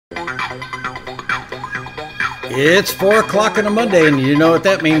It's 4 o'clock on a Monday, and you know what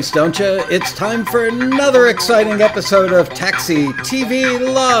that means, don't you? It's time for another exciting episode of Taxi TV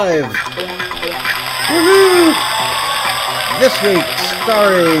Live. Woohoo! This week,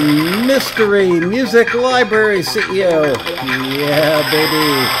 starring Mystery Music Library CEO. Yeah,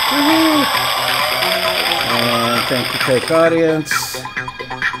 baby. Woohoo! And thank you, fake audience.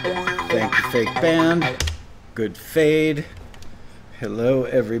 Thank you, fake band. Good fade. Hello,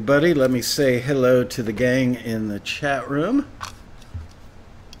 everybody. Let me say hello to the gang in the chat room.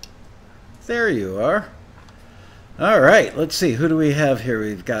 There you are. All right, let's see. Who do we have here?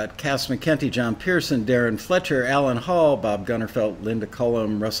 We've got Cass McKenty, John Pearson, Darren Fletcher, Alan Hall, Bob Gunnerfelt, Linda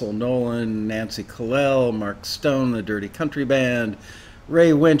Cullum, Russell Nolan, Nancy Collell, Mark Stone, the Dirty Country Band,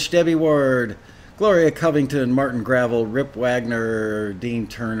 Ray Winch, Debbie Ward, Gloria Covington, Martin Gravel, Rip Wagner, Dean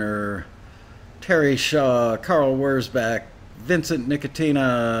Turner, Terry Shaw, Carl Wurzbach, Vincent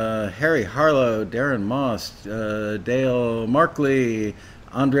Nicotina, Harry Harlow, Darren Moss, Dale Markley,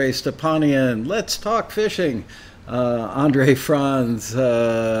 Andre Stepanian, Let's Talk Fishing, Andre Franz,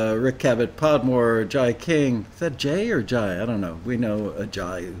 Rick Cabot Podmore, Jai King. Is that Jay or Jai? I don't know. We know a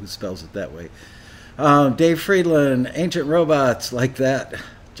Jai who spells it that way. Dave Friedland, Ancient Robots, like that.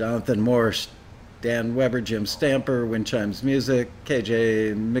 Jonathan Morse, Dan Weber, Jim Stamper, Wind Chimes Music,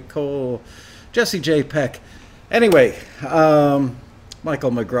 KJ McCole, Jesse J. Peck. Anyway,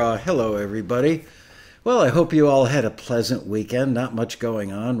 Michael McGraw, hello everybody. Well, I hope you all had a pleasant weekend. Not much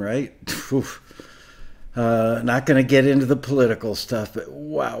going on, right? Not going to get into the political stuff, but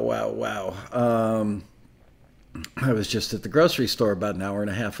wow. I was just at the grocery store about an hour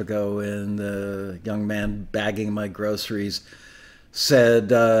and a half ago, and the young man bagging my groceries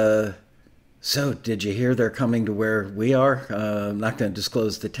said, so did you hear they're coming to where we are? I'm not going to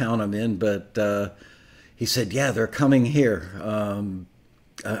disclose the town I'm in, but he said, yeah, they're coming here.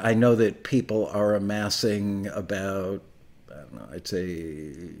 I know that people are amassing about, I don't know, I'd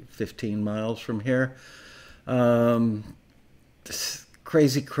say 15 miles from here.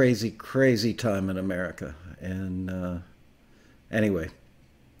 Crazy time in America. And anyway,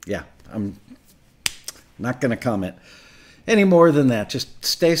 yeah, I'm not going to comment any more than that. Just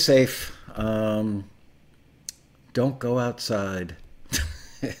stay safe. Don't go outside.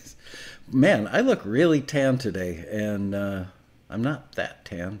 Man, I look really tan today, and I'm not that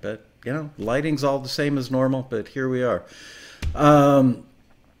tan, but, you know, lighting's all the same as normal, but here we are. I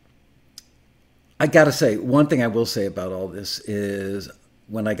got to say, one thing I will say about all this is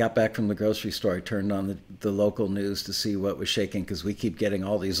when I got back from the grocery store, I turned on the local news to see what was shaking, because we keep getting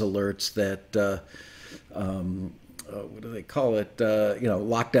all these alerts that, what do they call it?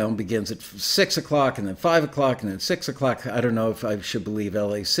 Lockdown begins at 6 o'clock and then 5 o'clock and then 6 o'clock. I don't know if I should believe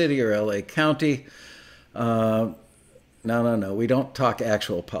LA City or LA County. No. We don't talk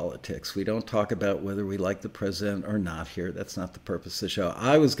actual politics. We don't talk about whether we like the president or not here. That's not the purpose of the show.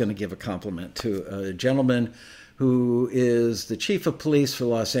 I was going to give a compliment to a gentleman who is the chief of police for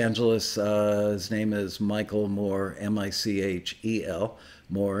Los Angeles. His name is Michael Moore, Michel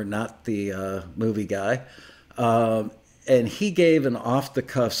Moore, not the movie guy. And he gave an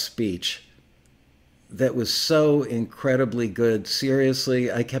off-the-cuff speech that was so incredibly good.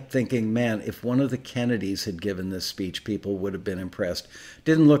 Seriously, I kept thinking, man, if one of the Kennedys had given this speech, people would have been impressed.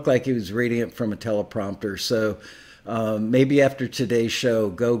 Didn't look like he was reading it from a teleprompter. So maybe after today's show,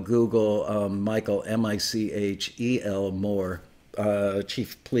 go Google Michael, Michel Moore,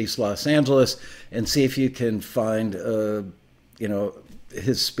 Chief of Police Los Angeles, and see if you can find,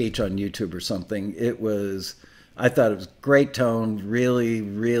 his speech on YouTube or something. I thought it was great tone, really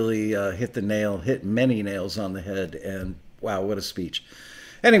hit many nails on the head, and wow, what a speech.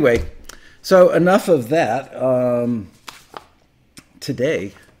 Anyway, so enough of that.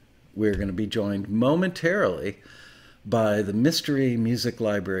 Today, we're going to be joined momentarily by the Mystery Music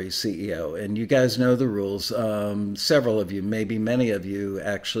Library CEO, and you guys know the rules. Several of you, maybe many of you,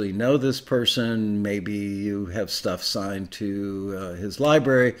 actually know this person. Maybe you have stuff signed to his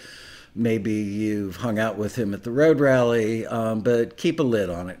library. Maybe you've hung out with him at the road rally, but keep a lid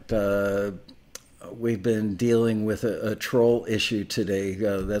on it. We've been dealing with a troll issue today.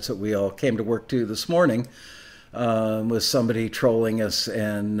 That's what we all came to work to this morning, was somebody trolling us,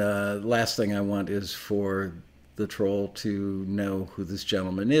 and last thing I want is for the troll to know who this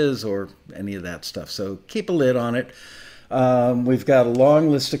gentleman is or any of that stuff. So keep a lid on it. We've got a long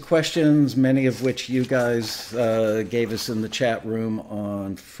list of questions, many of which you guys gave us in the chat room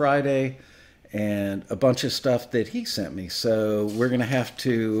on Friday, and a bunch of stuff that he sent me. So we're going to have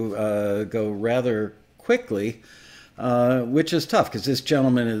to go rather quickly, which is tough because this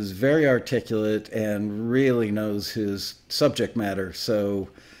gentleman is very articulate and really knows his subject matter. So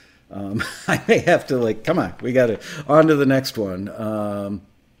I may have to come on, we got to on to the next one.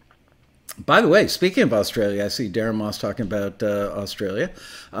 By the way, speaking of Australia, I see Darren Moss talking about Australia.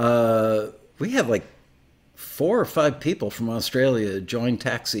 We have 4 or 5 people from Australia join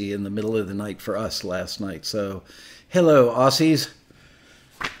Taxi in the middle of the night for us last night. So, hello, Aussies.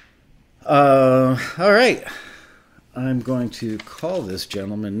 All right. I'm going to call this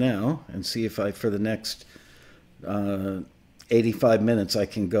gentleman now and see if for the next 85 minutes, I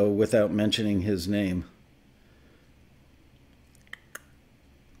can go without mentioning his name.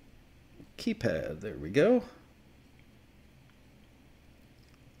 Keypad, there we go.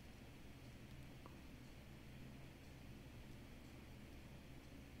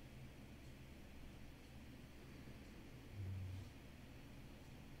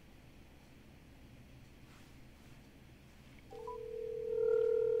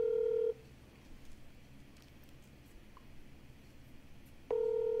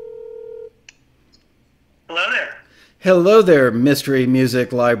 Hello there. Hello there, mystery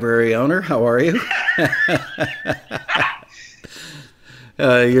music library owner. How are you?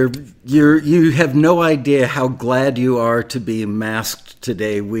 You have no idea how glad you are to be masked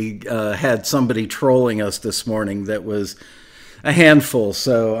today. We had somebody trolling us this morning that was a handful,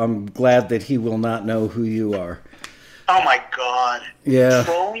 so I'm glad that he will not know who you are. Oh my God. Yeah.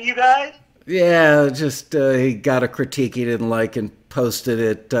 Trolling you guys? Yeah, just he got a critique he didn't like and posted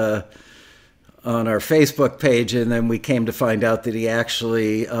it on our Facebook page, and then we came to find out that he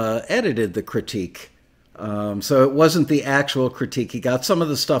actually edited the critique. So it wasn't the actual critique he got. Some of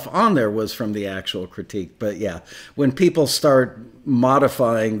the stuff on there was from the actual critique. But yeah, when people start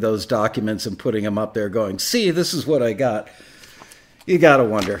modifying those documents and putting them up there going, see, this is what I got, you got to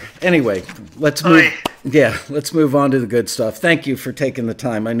wonder. Anyway, let's move. Yeah, let's move on to the good stuff. Thank you for taking the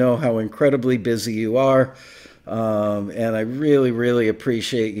time. I know how incredibly busy you are. And I really, really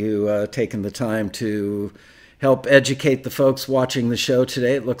appreciate you taking the time to help educate the folks watching the show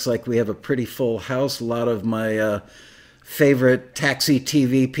today. It looks like we have a pretty full house. A lot of my favorite Taxi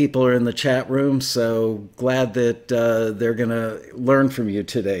TV people are in the chat room, so glad that they're going to learn from you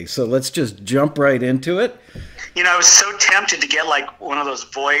today. So let's just jump right into it. You know, I was so tempted to get one of those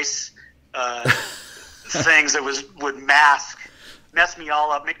voice things that would mess me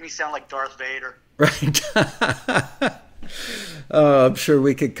all up, make me sound like Darth Vader. Right. I'm sure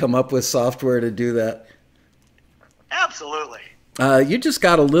we could come up with software to do that. Absolutely. You just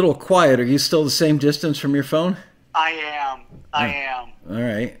got a little quiet. Are you still the same distance from your phone? I am. All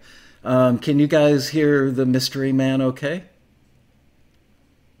right. Can you guys hear the mystery man okay?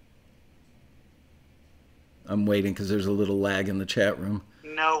 I'm waiting because there's a little lag in the chat room.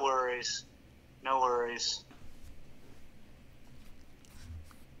 No worries.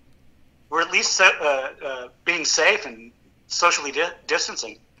 We're at least being safe and socially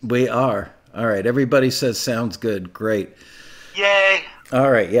distancing. We are. All right. Everybody says sounds good. Great. Yay. All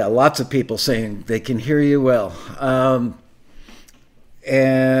right. Yeah. Lots of people saying they can hear you well.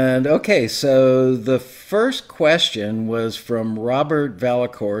 And okay. So the first question was from Robert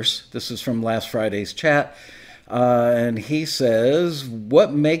Valacourse. This is from last Friday's chat. And he says,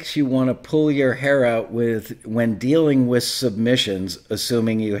 what makes you want to pull your hair out when dealing with submissions,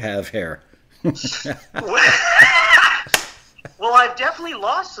 assuming you have hair? Well, I've definitely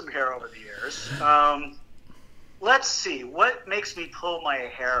lost some hair over the years. Let's see. What makes me pull my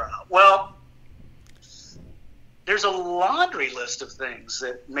hair out? Well, there's a laundry list of things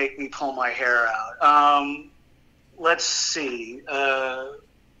that make me pull my hair out. Let's see.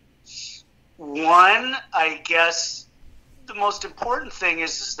 One, I guess the most important thing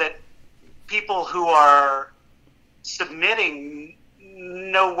is that people who are submitting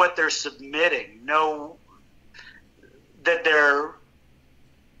know what they're submitting, know that their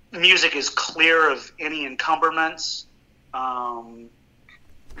music is clear of any encumberments. You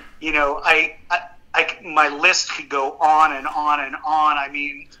know, my list could go on and on and on. I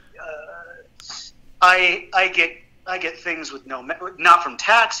mean, I get things with not from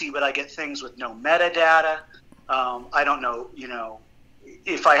Taxi, but I get things with no metadata. I don't know, you know,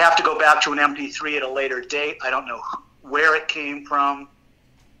 if I have to go back to an MP3 at a later date, I don't know where it came from.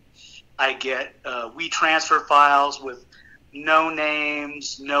 I get WeTransfer files with no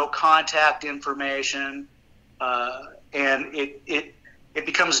names, no contact information, and it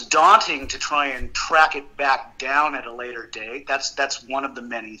becomes daunting to try and track it back down at a later date. That's one of the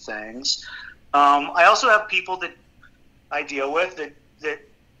many things. I also have people that I deal with that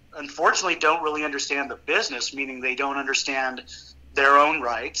unfortunately don't really understand the business, meaning they don't understand their own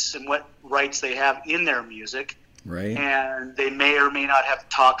rights and what rights they have in their music. Right. And they may or may not have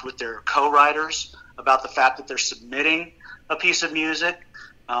talked with their co-writers about the fact that they're submitting a piece of music.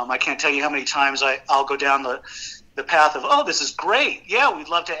 I can't tell you how many times I'll go down the path of, oh, this is great. Yeah, we'd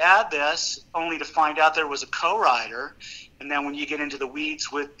love to add this, only to find out there was a co-writer. And then when you get into the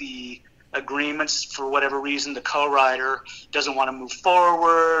weeds with the agreements, for whatever reason, the co-writer doesn't want to move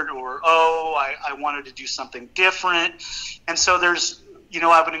forward, or, oh, I wanted to do something different. And so there's,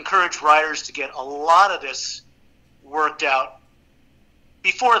 I would encourage writers to get a lot of this worked out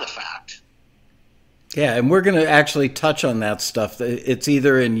before the fact. Yeah, and we're going to actually touch on that stuff. It's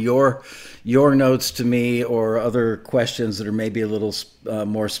either in your notes to me or other questions that are maybe a little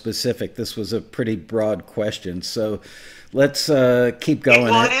more specific. This was a pretty broad question, so let's keep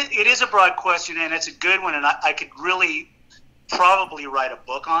going. It is a broad question, and it's a good one, and I could really probably write a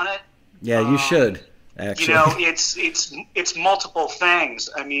book on it. Yeah, you should, actually. It's multiple things.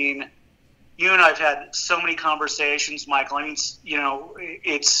 I mean, you and I've had so many conversations, Michael. I mean,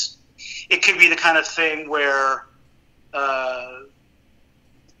 it could be the kind of thing where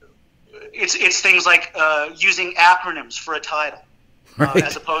it's things like using acronyms for a title, right,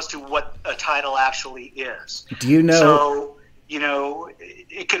 as opposed to what a title actually is. Do you know? So,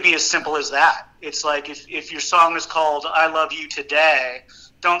 it could be as simple as that. It's like if your song is called "I Love You Today,"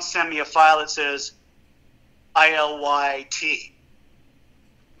 don't send me a file that says ILYT.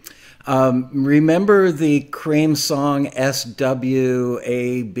 Remember the Cream song SWABLR?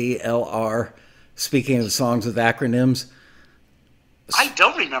 Speaking of songs with acronyms. I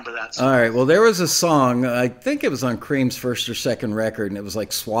don't remember that song. All right. Well, there was a song, I think it was on Cream's first or second record, and it was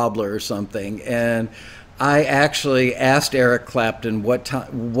like Swabler or something. And I actually asked Eric Clapton what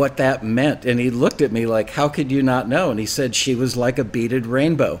that meant. And he looked at me like, how could you not know? And he said she was like a beaded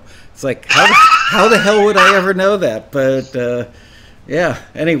rainbow. It's like, how the hell would I ever know that? But, yeah,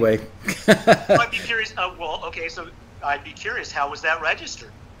 anyway. I'd be curious. So I'd be curious, how was that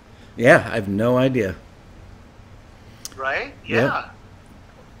registered? Yeah, I have no idea. Right? Yeah. Yep.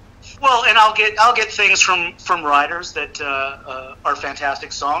 Well, and I'll get things from writers that are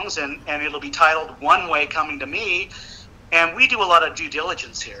fantastic songs, and it'll be titled one way coming to me, and we do a lot of due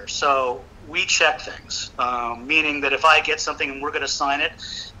diligence here. So we check things, meaning that if I get something and we're going to sign it,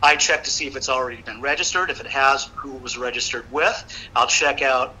 I check to see if it's already been registered. If it has, who it was registered with. I'll check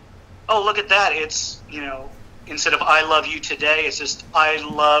out, oh, look at that. It's, instead of I love you today, it's just I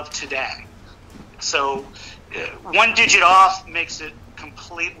love today. So one digit off makes it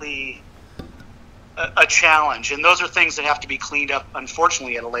completely a challenge. And those are things that have to be cleaned up,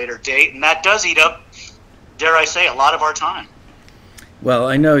 unfortunately, at a later date. And that does eat up, dare I say, a lot of our time. Well,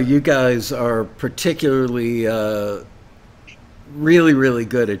 I know you guys are particularly really, really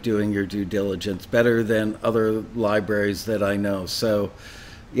good at doing your due diligence, better than other libraries that I know. So,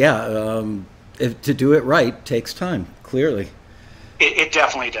 yeah, to do it right takes time, clearly. It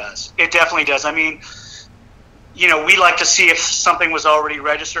definitely does. It definitely does. I mean, we like to see if something was already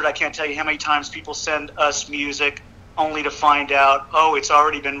registered. I can't tell you how many times people send us music only to find out, oh, it's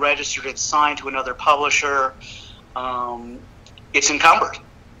already been registered, it's signed to another publisher, it's encumbered.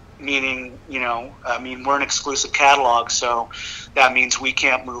 Meaning, we're an exclusive catalog, so that means we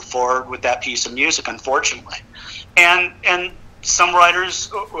can't move forward with that piece of music, unfortunately. And some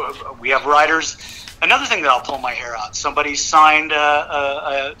writers, we have writers. Another thing that I'll pull my hair out: somebody signed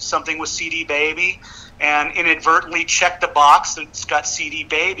something with CD Baby, and inadvertently checked the box that's got CD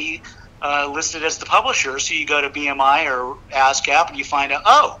Baby listed as the publisher. So you go to BMI or ASCAP and you find out,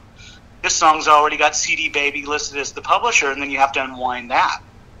 oh, this song's already got CD Baby listed as the publisher, and then you have to unwind that.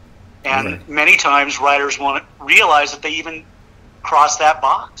 And many times writers won't realize that they even crossed that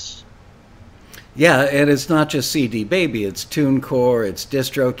box. Yeah, and it's not just CD Baby, it's TuneCore, it's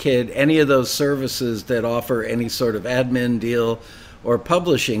DistroKid, any of those services that offer any sort of admin deal or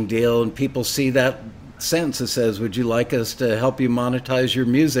publishing deal, and people see that sentence that says, would you like us to help you monetize your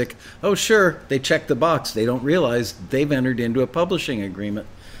music? Oh, sure. They check the box. They don't realize they've entered into a publishing agreement.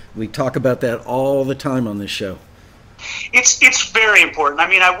 We talk about that all the time on this show. It's very important. I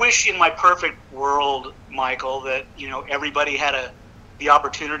mean, I wish in my perfect world, Michael, that everybody had the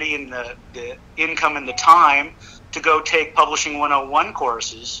opportunity and the income and the time to go take Publishing 101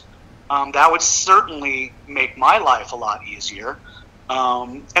 courses. That would certainly make my life a lot easier.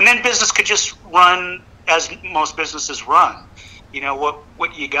 And then business could just run as most businesses run.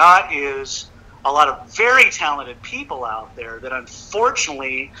 What you got is a lot of very talented people out there that,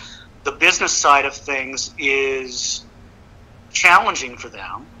 unfortunately, the business side of things is challenging for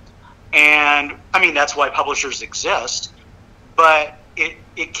them. And I mean, that's why publishers exist, but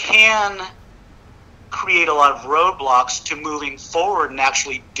it can create a lot of roadblocks to moving forward and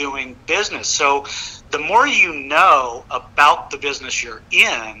actually doing business. So the more you know about the business you're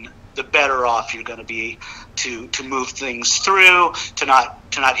in, the better off you're going to be to move things through, to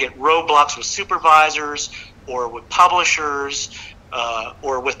not hit roadblocks with supervisors or with publishers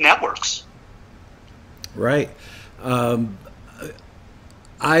or with networks. Right.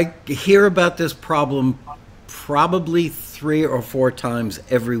 I hear about this problem probably 3 or 4 times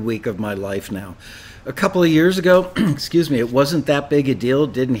every week of my life now. A couple of years ago, excuse me, it wasn't that big a deal,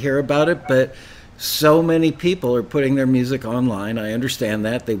 didn't hear about it, but so many people are putting their music online. I understand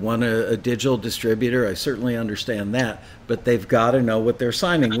that. They want a digital distributor. I certainly understand that. But they've got to know what they're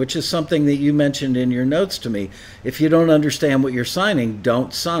signing, which is something that you mentioned in your notes to me. If you don't understand what you're signing,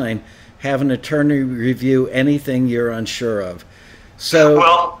 don't sign. Have an attorney review anything you're unsure of. So,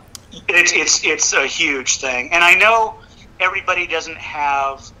 well, it's a huge thing. And I know everybody doesn't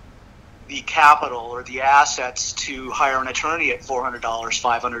have the capital or the assets to hire an attorney at $400,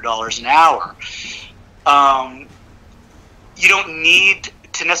 $500 an hour. You don't need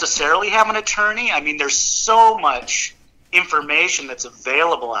to necessarily have an attorney. I mean, there's so much information that's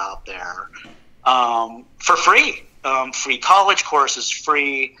available out there for free. Free college courses,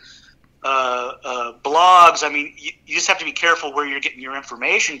 free blogs. I mean, you just have to be careful where you're getting your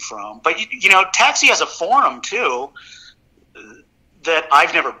information from. But, Taxi has a forum, too, that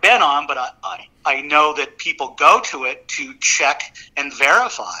I've never been on, but I know that people go to it to check and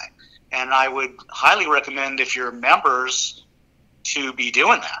verify. And I would highly recommend, if you're members, to be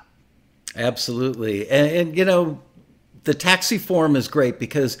doing that. Absolutely. And the Taxi forum is great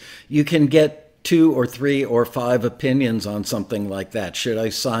because you can get 2 or 3 or 5 opinions on something like that. Should I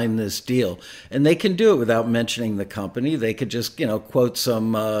sign this deal? And they can do it without mentioning the company. They could just, quote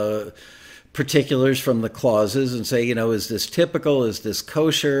some particulars from the clauses and say, is this typical? Is this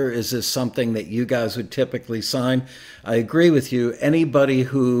kosher? Is this something that you guys would typically sign? I agree with you. Anybody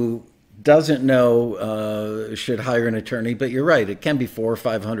who doesn't know should hire an attorney, but you're right. It can be $400 or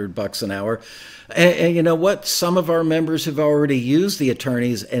 $500 an hour. And you know what? Some of our members have already used the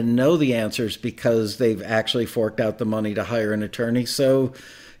attorneys and know the answers because they've actually forked out the money to hire an attorney. So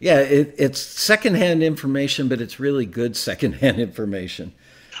yeah, it's secondhand information, but it's really good secondhand information.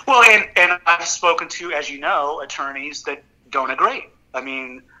 Well, and I've spoken to, as you know, attorneys that don't agree. I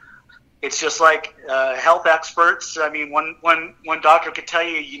mean, it's just like health experts. I mean, one doctor could tell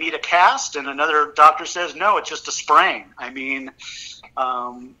you need a cast, and another doctor says, no, it's just a sprain. I mean,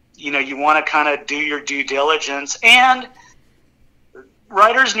 you want to kind of do your due diligence. And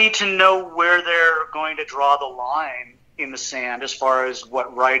writers need to know where they're going to draw the line in the sand as far as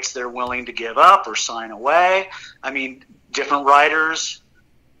what rights they're willing to give up or sign away. I mean, different writers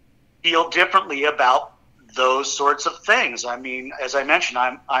feel differently about those sorts of things. I mean, as I mentioned,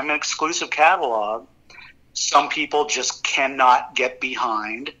 I'm an exclusive catalog. Some people just cannot get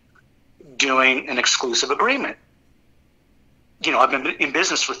behind doing an exclusive agreement. I've been in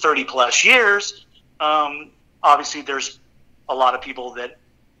business for 30 plus years. Obviously, there's a lot of people that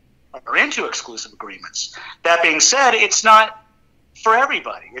are into exclusive agreements. That being said, it's not for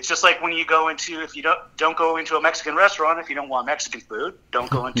everybody. It's just like when you go into, if you don't go into a Mexican restaurant if you don't want Mexican food. Don't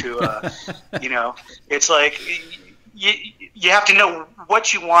go into it's like you have to know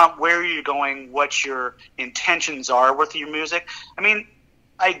what you want, where you're going, what your intentions are with your music. I mean,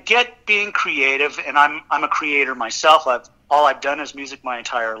 I get being creative, and I'm a creator myself. All I've done is music my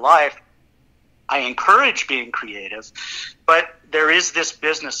entire life. I encourage being creative, but there is this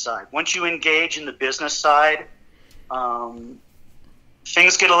business side. Once you engage in the business side,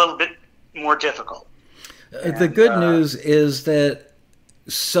 things get a little bit more difficult. The good news is that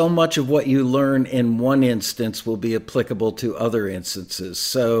so much of what you learn in one instance will be applicable to other instances.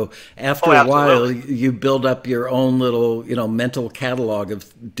 So after a while, you build up your own little, mental catalog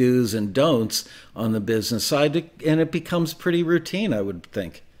of do's and don'ts on the business side, and it becomes pretty routine, I would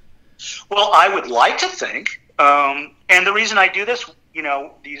think. Well, I would like to think. And the reason I do this,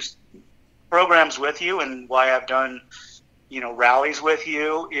 these programs with you, and why I've done rallies with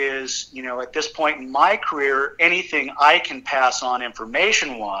you is, at this point in my career, anything I can pass on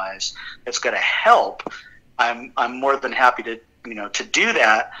information-wise that's going to help, I'm more than happy to, to do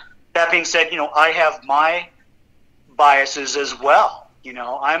that. That being said, I have my biases as well.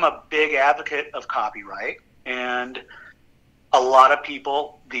 I'm a big advocate of copyright, and a lot of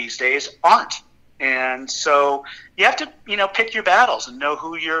people these days aren't. And so you have to, pick your battles and know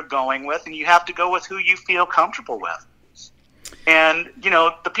who you're going with, and you have to go with who you feel comfortable with. And,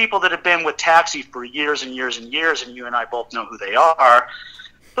 the people that have been with Taxi for years and years and years, and you and I both know who they are,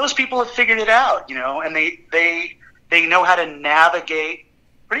 those people have figured it out, and they know how to navigate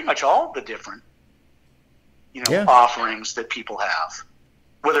pretty much all the different, offerings that people have,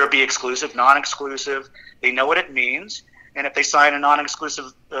 whether it be exclusive, non-exclusive. They know what it means. And if they sign a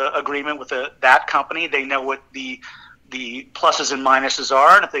non-exclusive agreement with that company, they know what the pluses and minuses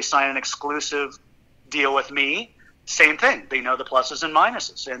are. And if they sign an exclusive deal with me, same thing. They know the pluses and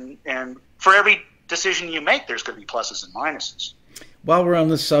minuses. And for every decision you make, there's going to be pluses and minuses. While we're on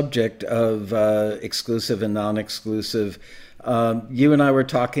the subject of exclusive and non-exclusive, you and I were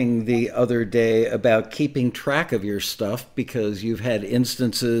talking the other day about keeping track of your stuff, because you've had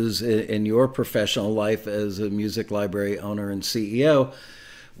instances in your professional life as a music library owner and CEO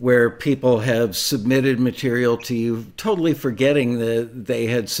where people have submitted material to you, totally forgetting that they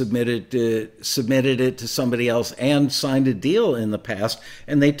had submitted it to somebody else and signed a deal in the past,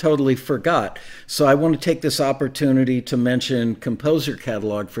 and they totally forgot. So I want to take this opportunity to mention Composer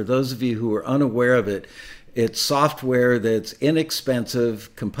Catalog. For those of you who are unaware of it, it's software that's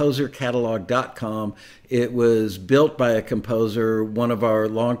inexpensive, composercatalog.com. It was built by a composer, one of our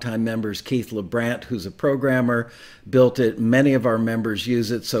longtime members, Keith LeBrant, who's a programmer, built it. Many of our members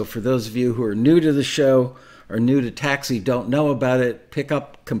use it. So for those of you who are new to the show or new to Taxi, don't know about it, pick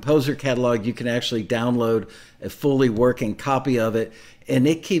up Composer Catalog. You can actually download a fully working copy of it, and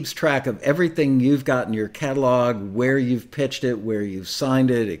it keeps track of everything you've got in your catalog, where you've pitched it, where you've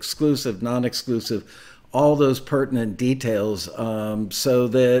signed it, exclusive, non-exclusive, all those pertinent details, so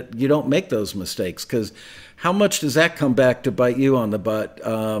that you don't make those mistakes. Because how much does that come back to bite you on the butt,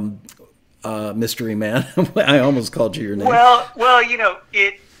 Mystery Man? I almost called you your name. Well,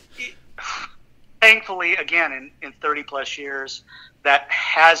 it thankfully, again, in 30 plus years, that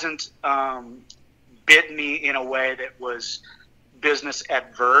hasn't bit me in a way that was business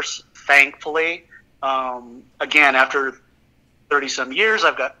adverse, thankfully. Again, after 30 some years,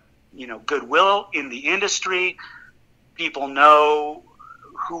 I've got goodwill in the industry. People know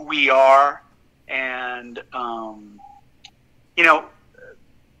who we are, and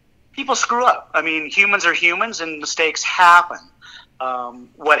people screw up. I mean, humans are humans, and mistakes happen.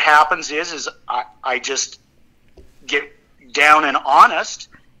 What happens is I just get down and honest,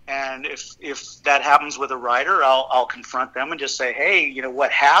 and if that happens with a writer, I'll confront them and just say, hey,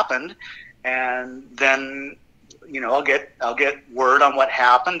 what happened, and then I'll get word on what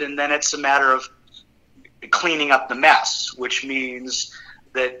happened, and then it's a matter of cleaning up the mess, which means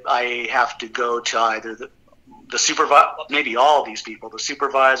that I have to go to either the supervisor, maybe all of these people, the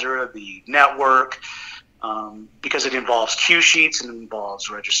supervisor, the network, because it involves cue sheets, it involves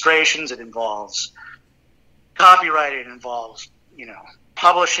registrations, it involves copyright, it involves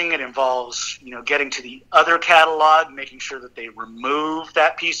publishing, it involves getting to the other catalog, making sure that they remove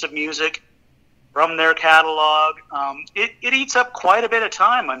that piece of music from their catalog. It eats up quite a bit of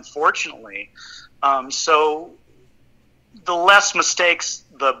time, unfortunately. So the less mistakes,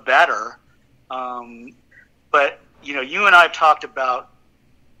 the better. But you and I have talked about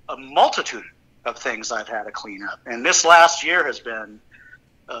a multitude of things I've had to clean up, and this last year has been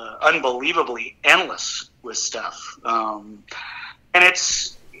unbelievably endless with stuff. And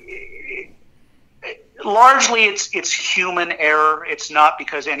largely it's human error. It's not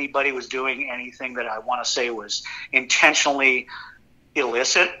because anybody was doing anything that I want to say was intentionally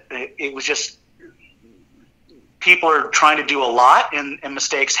illicit. It was just people are trying to do a lot, and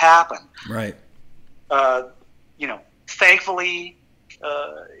mistakes happen. Right. Thankfully,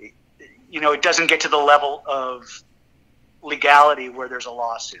 it doesn't get to the level of legality where there's a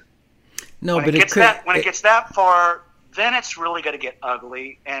lawsuit. No, when but it gets that far, then it's really going to get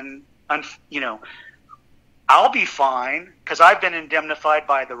ugly, and I'll be fine because I've been indemnified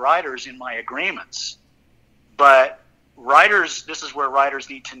by the writers in my agreements. But this is where writers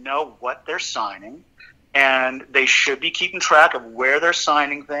need to know what they're signing, and they should be keeping track of where they're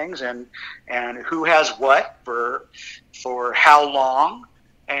signing things and who has what for how long,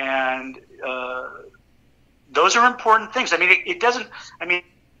 and those are important things. I mean,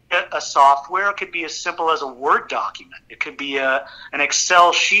 a software could be as simple as a Word document. It could be an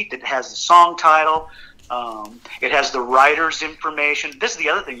Excel sheet that has the song title. It has the writer's information. This is the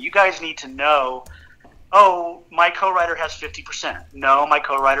other thing. You guys need to know, my co-writer has 50%. No, my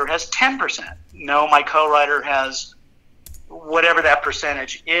co-writer has 10%. No, my co-writer has whatever that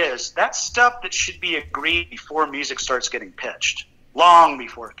percentage is. That's stuff that should be agreed before music starts getting pitched, long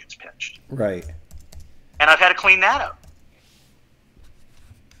before it gets pitched. Right. And I've had to clean that up.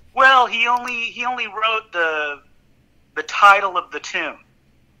 Well, he only wrote the title of the tune.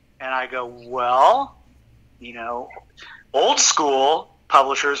 And I go, well, old school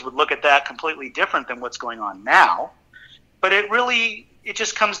publishers would look at that completely different than what's going on now. But it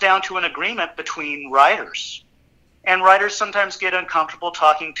just comes down to an agreement between writers. And writers sometimes get uncomfortable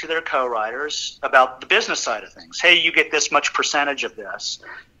talking to their co-writers about the business side of things. Hey, you get this much percentage of this.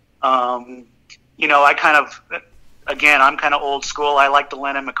 I kind of again, I'm kind of old school. I like the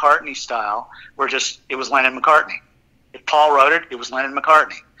Lennon-McCartney style, where it was Lennon-McCartney. If Paul wrote it, it was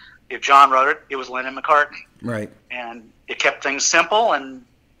Lennon-McCartney. If John wrote it, it was Lennon-McCartney. Right. And it kept things simple, and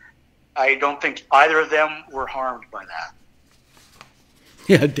I don't think either of them were harmed by that.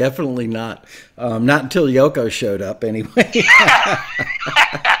 Yeah, definitely not. Not until Yoko showed up, anyway.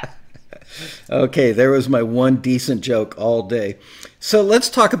 Okay, there was my one decent joke all day. So let's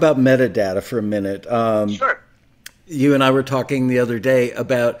talk about metadata for a minute. Sure. You and I were talking the other day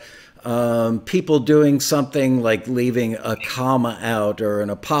about people doing something like leaving a comma out or an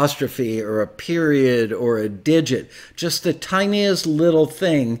apostrophe or a period or a digit. Just the tiniest little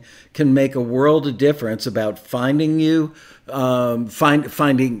thing can make a world of difference about finding you,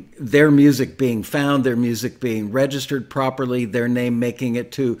 finding their music being found, their music being registered properly, their name making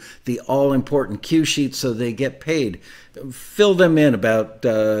it to the all-important cue sheet so they get paid. Fill them in about,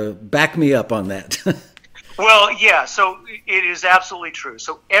 back me up on that. Well, yeah, so it is absolutely true.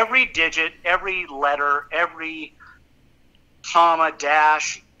 So every digit, every letter, every comma,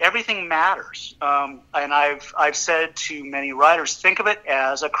 dash, everything matters. And I've said to many writers, think of it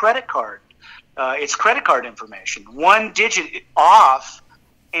as a credit card. It's credit card information. One digit off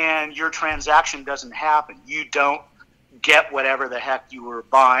and your transaction doesn't happen. You don't get whatever the heck you were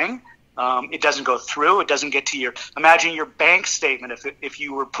buying. It doesn't go through. It doesn't get to imagine your bank statement. If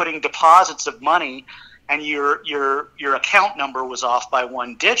you were putting deposits of money and your account number was off by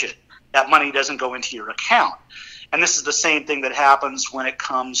one digit, that money doesn't go into your account. And this is the same thing that happens when it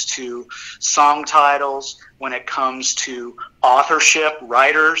comes to song titles, when it comes to authorship,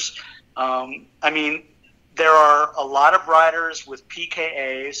 writers. I mean, there are a lot of writers with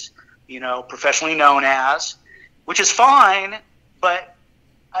PKAs, professionally known as, which is fine, but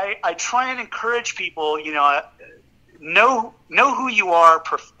I try and encourage people, know who you are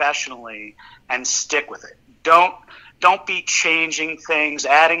professionally and stick with it. Don't be changing things,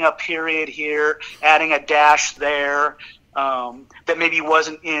 adding a period here, adding a dash there, that maybe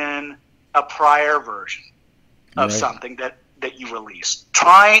wasn't in a prior version of something that you released.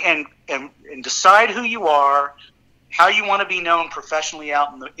 Try and decide who you are, how you want to be known professionally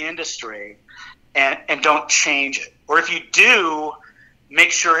out in the industry, and don't change it. Or if you do,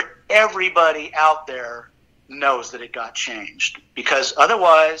 make sure everybody out there knows that it got changed, because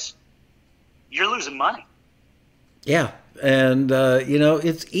otherwise you're losing money. Yeah. And,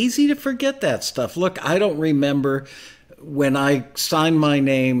 it's easy to forget that stuff. Look, I don't remember when I signed my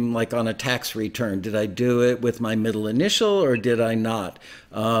name, like on a tax return, did I do it with my middle initial or did I not?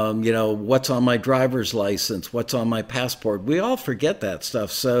 What's on my driver's license? What's on my passport? We all forget that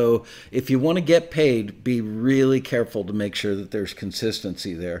stuff. So if you want to get paid, be really careful to make sure that there's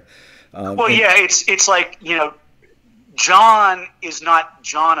consistency there. It's like, John is not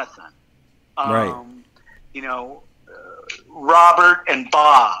Jonathan. Right. Robert and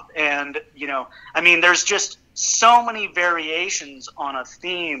Bob. And, there's just so many variations on a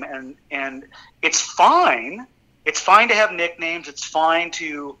theme, and it's fine. It's fine to have nicknames. It's fine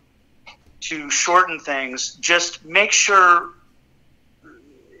to shorten things. Just make sure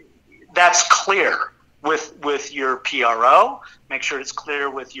that's clear with your PRO. Make sure it's clear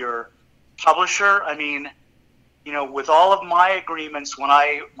with your publisher. I mean, with all of my agreements, when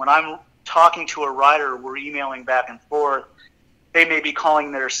I'm talking to a writer, we're emailing back and forth. They may be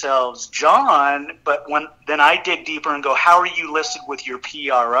calling themselves John, but then I dig deeper and go, how are you listed with your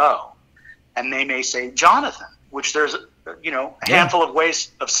PRO? And they may say Jonathan, which there's a handful of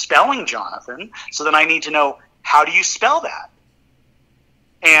ways of spelling Jonathan. So then I need to know, how do you spell that?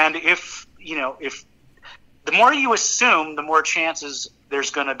 And if the more you assume, the more chances there's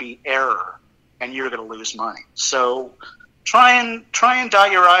going to be error and you're going to lose money. So try and dot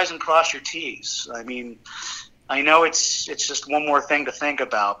your I's and cross your T's. I mean, I know it's just one more thing to think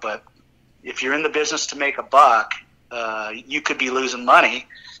about, but if you're in the business to make a buck, you could be losing money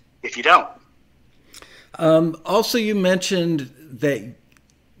if you don't. Also, you mentioned that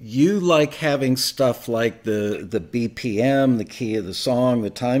you like having stuff like the BPM, the key of the song, the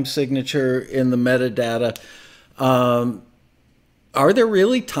time signature in the metadata. Are there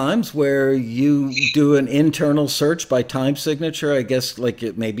really times where you do an internal search by time signature? I guess like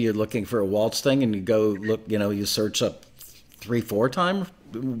maybe you're looking for a waltz thing and you go look, you search up 3-4 time?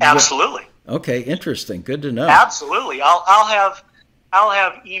 Absolutely. Okay, interesting. Good to know. Absolutely. I'll have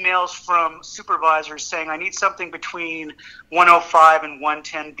emails from supervisors saying I need something between 105 and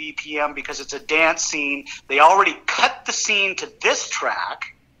 110 BPM because it's a dance scene. They already cut the scene to this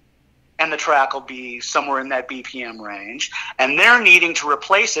track, and the track will be somewhere in that BPM range, and they're needing to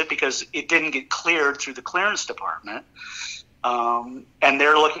replace it because it didn't get cleared through the clearance department, and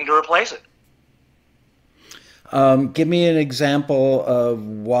they're looking to replace it. Give me an example of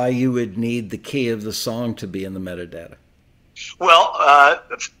why you would need the key of the song to be in the metadata. Well,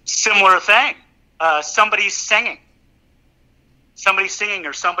 similar thing. Somebody's singing,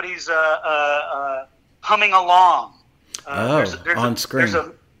 or somebody's humming along. On screen.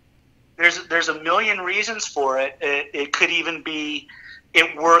 There's a million reasons for it. It could even be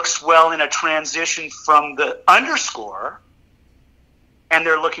it works well in a transition from the underscore, and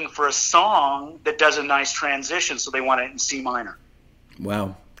they're looking for a song that does a nice transition, so they want it in C minor.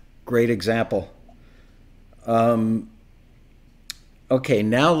 Wow, great example. Okay,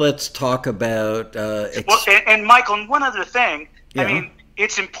 now let's talk about... and Michael, and one other thing. Yeah. I mean,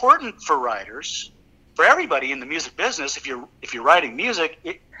 it's important for writers, for everybody in the music business, if you're writing music,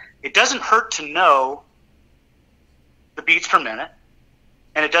 it doesn't hurt to know the beats per minute,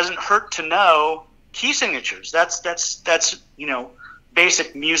 and it doesn't hurt to know key signatures. That's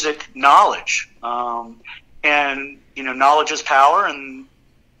basic music knowledge. And knowledge is power, and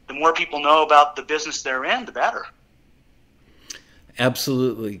the more people know about the business they're in, the better.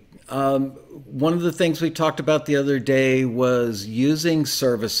 Absolutely. One of the things we talked about the other day was using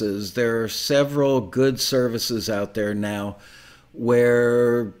services. There are several good services out there now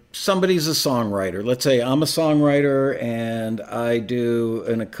where somebody's a songwriter. Let's say I'm a songwriter and I do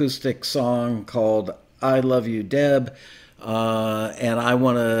an acoustic song called I Love You, Deb, and I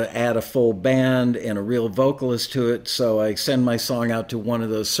want to add a full band and a real vocalist to it. So I send my song out to one of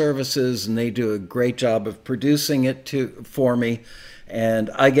those services, and they do a great job of producing it for me. And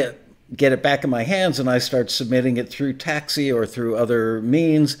I get it back in my hands, and I start submitting it through Taxi or through other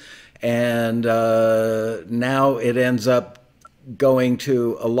means. And now it ends up going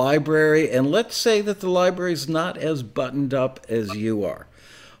to a library. And let's say that the library is not as buttoned up as you are.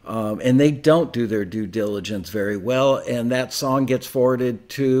 And they don't do their due diligence very well, and that song gets forwarded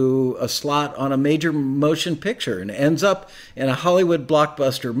to a slot on a major motion picture and ends up in a Hollywood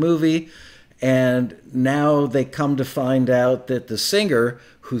blockbuster movie. And now they come to find out that the singer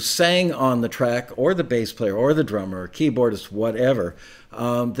who sang on the track, or the bass player, or the drummer, or keyboardist, whatever,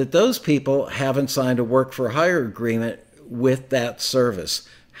 that those people haven't signed a work for hire agreement with that service.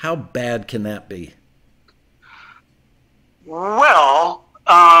 How bad can that be? Well,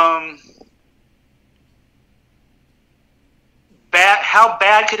 how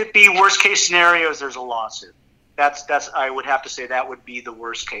bad could it be? Worst case scenario is there's a lawsuit. That's I would have to say that would be the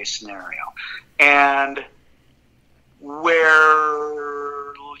worst case scenario. And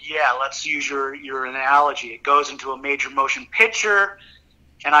let's use your analogy. It goes into a major motion picture,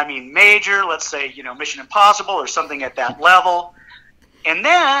 and I mean major, let's say, Mission Impossible or something at that level. And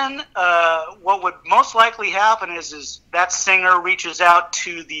then what would most likely happen is that singer reaches out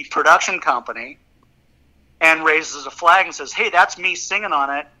to the production company and raises a flag and says, hey, that's me singing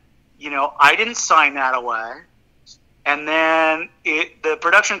on it. I didn't sign that away. And then the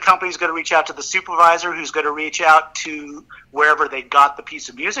production company is going to reach out to the supervisor, who's going to reach out to wherever they got the piece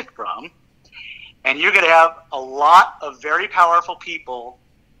of music from. And you're going to have a lot of very powerful people,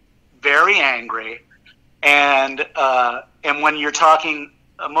 very angry. And when you're talking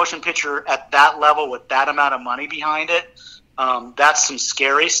a motion picture at that level with that amount of money behind it, that's some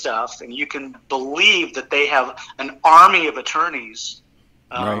scary stuff. And you can believe that they have an army of attorneys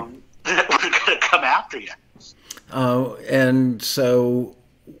right, that are going to come after you. And so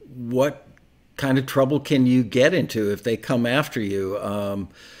what kind of trouble can you get into if they come after you?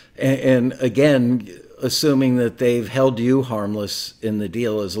 And again, assuming that they've held you harmless in the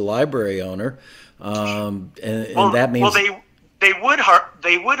deal as a library owner, and that means they would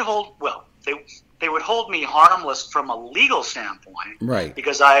hold me harmless from a legal standpoint, right?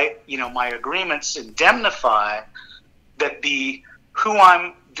 Because my agreements indemnify that who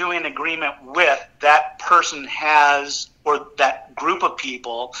I'm doing an agreement with, that person has, or that group of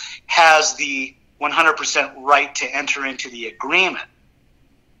people has the 100% right to enter into the agreement.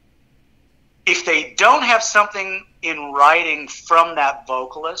 If they don't have something in writing from that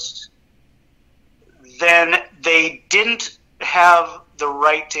vocalist, then they didn't have the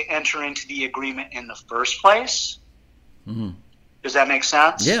right to enter into the agreement in the first place. Mm-hmm. Does that make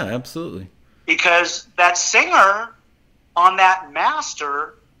sense? Yeah, absolutely. Because that singer on that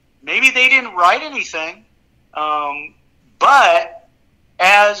master, maybe they didn't write anything, but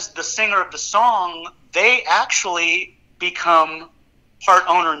as the singer of the song, they actually become part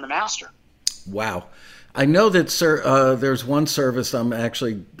owner in the master. Wow. I know that there's one service I'm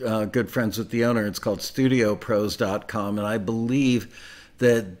actually good friends with the owner. It's called StudioPros.com, and I believe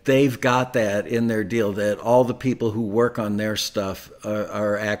that they've got that in their deal, that all the people who work on their stuff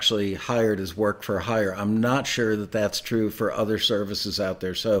are actually hired as work for hire. I'm not sure that that's true for other services out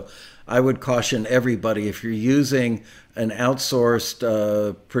there. So I would caution everybody, if you're using an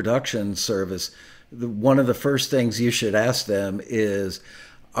outsourced production service, one of the first things you should ask them is,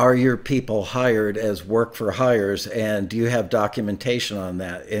 are your people hired as work for hires, and do you have documentation on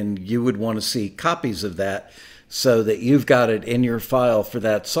that? And you would want to see copies of that so that you've got it in your file for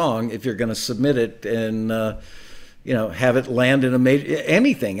that song if you're going to submit it and have it land in a major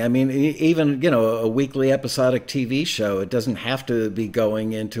anything. I mean, even a weekly episodic TV show, it doesn't have to be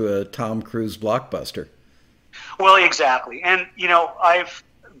going into a Tom Cruise blockbuster. Well, exactly. And I've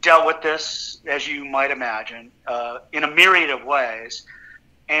dealt with this, as you might imagine, in a myriad of ways.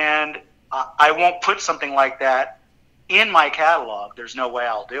 And I won't put something like that in my catalog. There's no way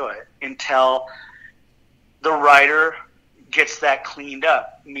I'll do it until the writer gets that cleaned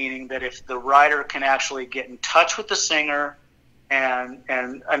up, meaning that if the writer can actually get in touch with the singer and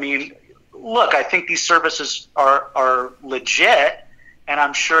I mean, look, I think these services are legit, and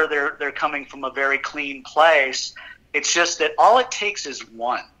I'm sure they're coming from a very clean place. It's just that all it takes is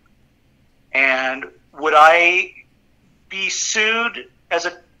one. And would I be sued as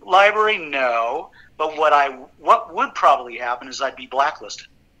a library? No. But what would probably happen is I'd be blacklisted.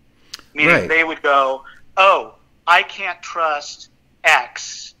 Meaning Right. They would go, oh, I can't trust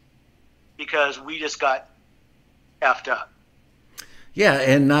X because we just got effed up. Yeah,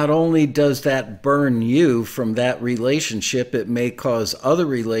 and not only does that burn you from that relationship, it may cause other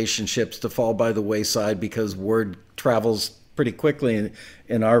relationships to fall by the wayside because word travels pretty quickly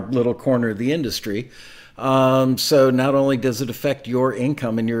in our little corner of the industry. So not only does it affect your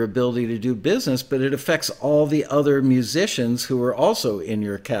income and your ability to do business, but it affects all the other musicians who are also in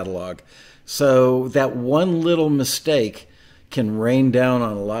your catalog. So that one little mistake can rain down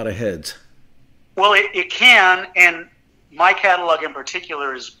on a lot of heads. Well, it can, and my catalog in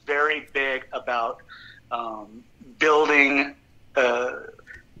particular is very big about building the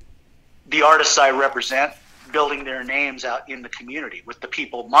artists I represent, building their names out in the community with the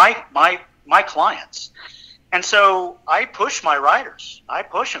people, my clients. And so I push my writers. I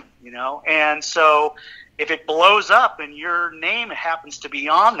push them, And so if it blows up and your name happens to be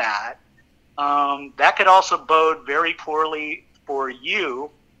on that, that could also bode very poorly for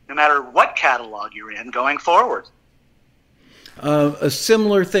you, no matter what catalog you're in going forward. A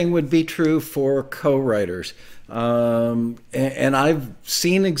similar thing would be true for co-writers. And I've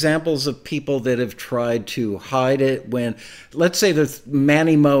seen examples of people that have tried to hide it when, let's say that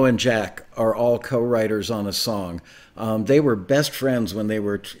Manny, Mo, and Jack are all co-writers on a song. They were best friends when they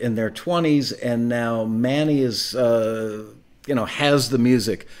were in their 20s, and now Manny is, has the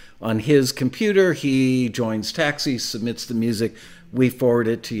music on his computer. He joins Taxi, submits the music. We forward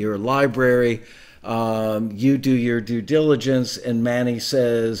it to your library. You do your due diligence, and Manny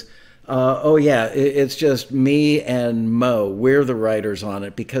says, oh yeah, it's just me and Mo. We're the writers on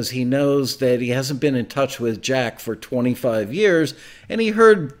it, because he knows that he hasn't been in touch with Jack for 25 years, and he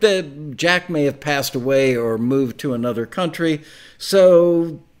heard that Jack may have passed away or moved to another country,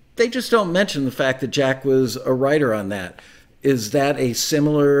 so they just don't mention the fact that Jack was a writer on that. Is that a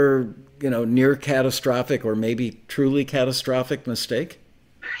similar, near catastrophic or maybe truly catastrophic mistake?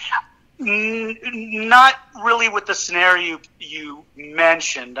 Not really with the scenario you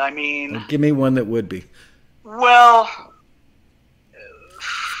mentioned. I mean, Well, give me one that would be. Well,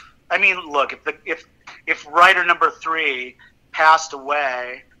 I mean, look, if writer number 3 passed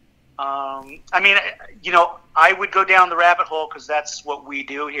away, I would go down the rabbit hole, because that's what we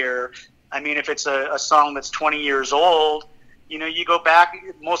do here. I mean, if it's a song that's 20 years old, you go back,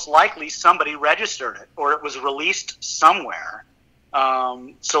 most likely somebody registered it or it was released somewhere.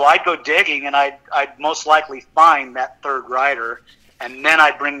 So I'd go digging, and I'd most likely find that third writer, and then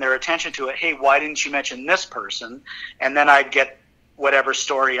I'd bring their attention to it. Hey, why didn't you mention this person? And then I'd get whatever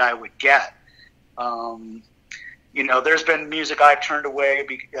story I would get. There's been music I've turned away.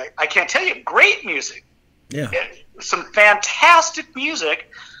 I can't tell you, great music. Yeah. Some fantastic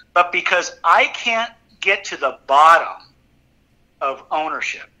music, but because I can't get to the bottom of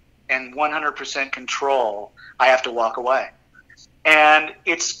ownership and 100% control, I have to walk away. And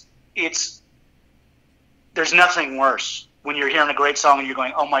there's nothing worse when you're hearing a great song and you're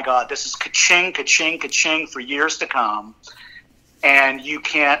going, oh my God, this is ka-ching, ka-ching, ka-ching for years to come. And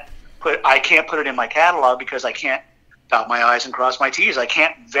I can't put it in my catalog because I can't dot my I's and cross my T's. I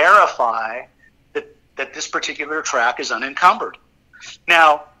can't verify that this particular track is unencumbered.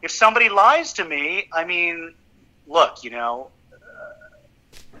 Now, if somebody lies to me, I mean, look,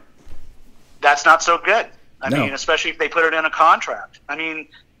 that's not so good. I No. mean, especially if they put it in a contract. I mean,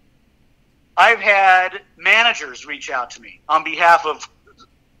 I've had managers reach out to me on behalf of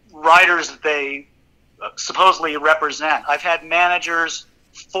writers that they supposedly represent. I've had managers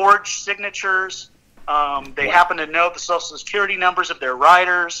forge signatures. They happen to know the social security numbers of their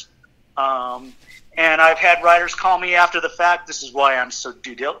writers. And I've had writers call me after the fact. This is why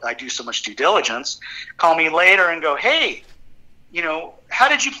I do so much due diligence. Call me later and go, hey, how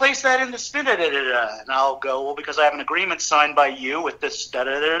did you place that in the spin? And I'll go, well, because I have an agreement signed by you with this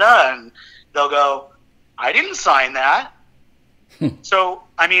da-da-da-da. And they'll go, I didn't sign that. So,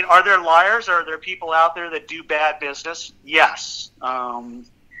 I mean, are there liars? Are there people out there that do bad business? Yes. Can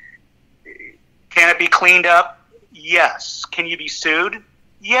it be cleaned up? Yes. Can you be sued?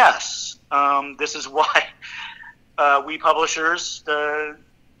 Yes. This is why we publishers,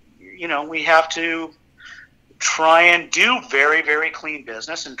 we have to try and do very, very clean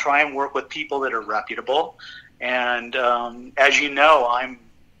business and try and work with people that are reputable. And as you know, I'm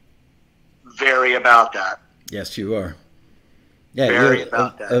very about that. Yes, you are. Yeah, very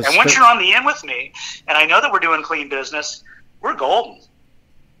about that. And once you're on the in with me, and I know that we're doing clean business, we're golden.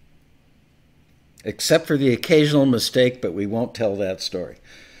 Except for the occasional mistake, but we won't tell that story.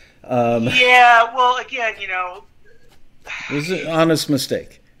 Yeah, well, again, it was an honest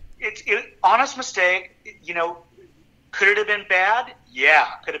mistake. Honest mistake. Could it have been bad? Yeah,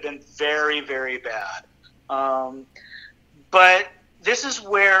 could have been very, very bad. But this is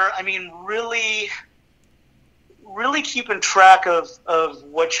where, I mean, really keeping track of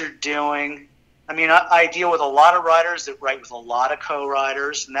what you're doing. I mean, I deal with a lot of writers that write with a lot of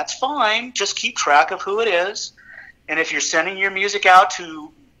co-writers, and that's fine. Just keep track of who it is. And if you're sending your music out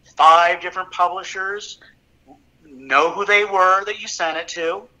to 5 different publishers, know who they were that you sent it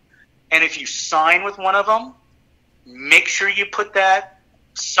to. And if you sign with one of them, make sure you put that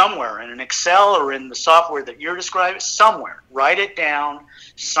somewhere in an Excel or in the software that you're describing, somewhere. Write it down,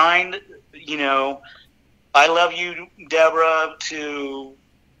 sign, I love you, Deborah, to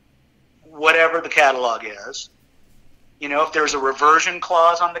whatever the catalog is. If there's a reversion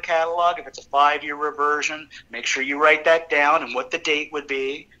clause on the catalog, if it's a 5-year reversion, make sure you write that down and what the date would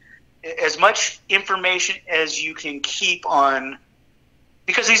be. As much information as you can keep on,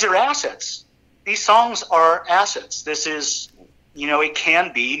 because these are assets. These songs are assets. This is, it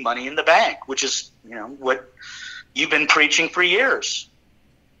can be money in the bank, which is, what you've been preaching for years.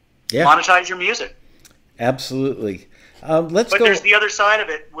 Yeah. Monetize your music. Absolutely. But there's the other side of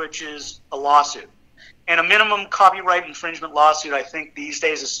it, which is a lawsuit. And a minimum copyright infringement lawsuit, I think these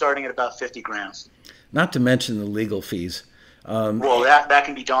days is starting at about $50,000. Not to mention the legal fees. Well, that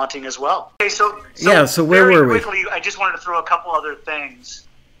can be daunting as well. Okay, so where were we? Very quickly, I just wanted to throw a couple other things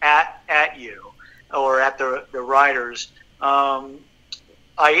at you or at the writers. I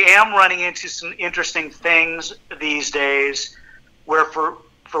am running into some interesting things these days where for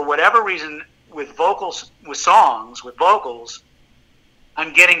whatever reason with vocals,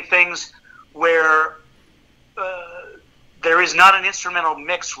 I'm getting things where there is not an instrumental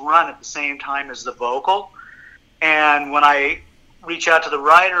mix run at the same time as the vocal. And when I reach out to the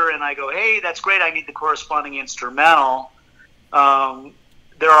writer and I go, hey, that's great, I need the corresponding instrumental,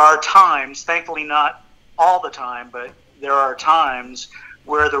 there are times, thankfully not all the time, but there are times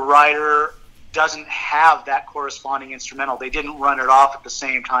where the writer doesn't have that corresponding instrumental. They didn't run it off at the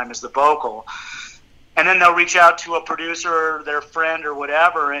same time as the vocal. And then they'll reach out to a producer or their friend or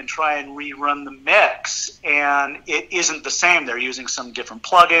whatever and try and rerun the mix. And it isn't the same. They're using some different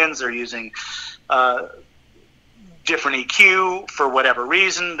plugins. They're using different EQ for whatever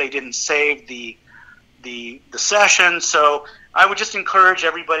reason. They didn't save the session. So I would just encourage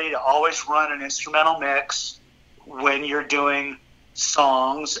everybody to always run an instrumental mix when you're doing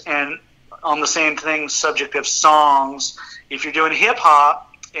songs. And on the same thing, subject of songs, if you're doing hip-hop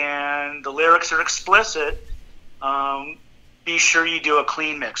and the lyrics are explicit, be sure you do a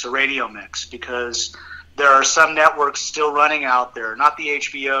clean mix, a radio mix, because there are some networks still running out there, not the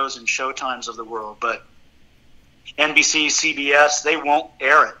HBOs and Showtimes of the world, but NBC, CBS, they won't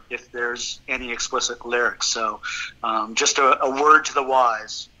air it if there's any explicit lyrics. So just a word to the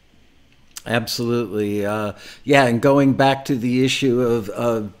wise. Absolutely. And going back to the issue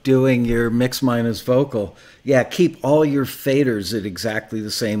of doing your mix minus vocal, keep all your faders at exactly the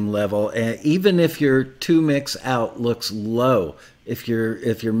same level. And even if your 2 mix out looks low, if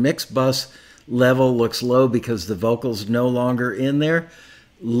your mix bus level looks low because the vocal's no longer in there,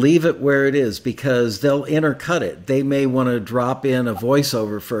 leave it where it is, because they'll intercut it. They may want to drop in a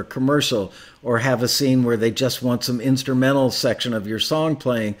voiceover for a commercial, or have a scene where they just want some instrumental section of your song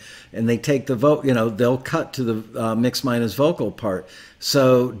playing, and they take the they'll cut to the mix minus vocal part.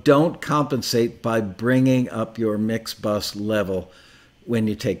 So don't compensate by bringing up your mix bus level when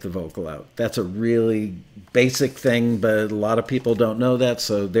you take the vocal out. That's a really basic thing, but a lot of people don't know that.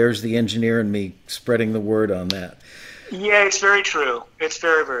 So there's the engineer and me spreading the word on that. Yeah, it's very true. It's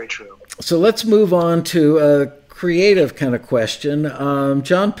very, very true. So let's move on to a creative kind of question.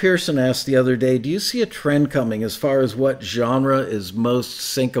 John Pearson asked the other day, do you see a trend coming as far as what genre is most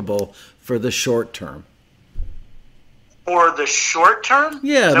syncable for the short term? For the short term?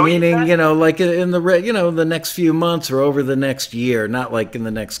 Yeah, meaning, like in the next few months or over the next year, not like in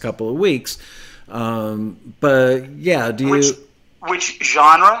the next couple of weeks. But yeah, Which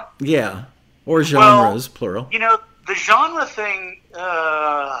genre? Yeah, or genres, plural. The genre thing,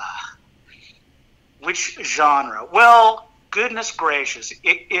 which genre? Well, goodness gracious.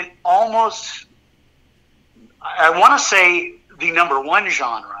 It almost, I want to say the number one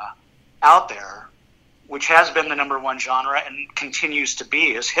genre out there, which has been the number one genre and continues to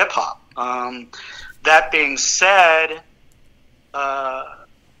be, is hip hop. That being said,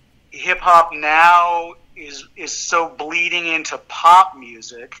 hip hop now is so bleeding into pop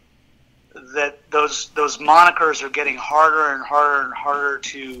music that those monikers are getting harder and harder and harder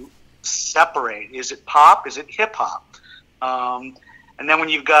to separate. Is it pop? Is it hip hop? And then when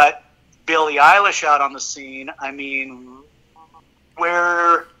you've got Billie Eilish out on the scene, I mean,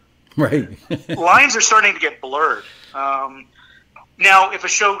 where right. lines are starting to get blurred. Now, if a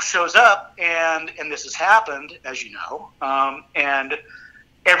show shows up and this has happened, as you know, and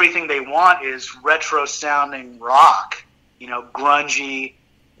everything they want is retro sounding rock, grungy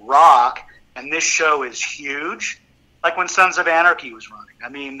rock, and this show is huge, like when Sons of Anarchy was running. I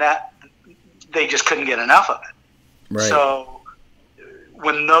mean, that they just couldn't get enough of it. Right. So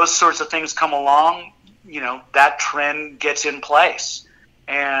when those sorts of things come along, that trend gets in place.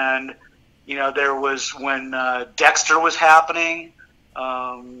 And there was when Dexter was happening,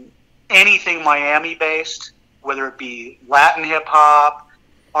 anything Miami based, whether it be Latin hip hop,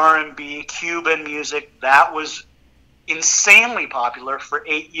 R&B, Cuban music, that was insanely popular for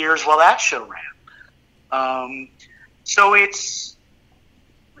 8 years while that show ran. So it's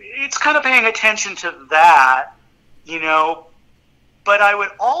kind of paying attention to that, but I would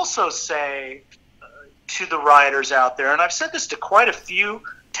also say to the riders out there, and I've said this to quite a few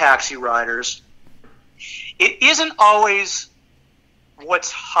taxi riders, it isn't always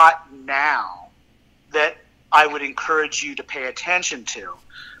what's hot now that I would encourage you to pay attention to.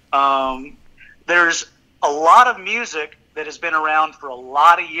 There's a lot of music that has been around for a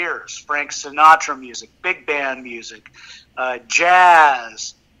lot of years. Frank Sinatra music, big band music,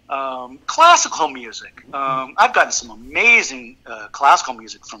 jazz, classical music. I've gotten some amazing classical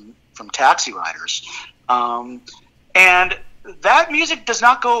music from taxi riders. And that music does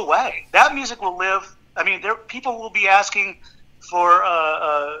not go away. That music will live. I mean, people will be asking for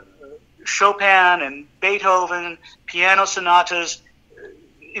Chopin and Beethoven, piano sonatas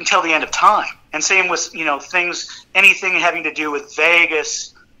until the end of time. And same with, anything having to do with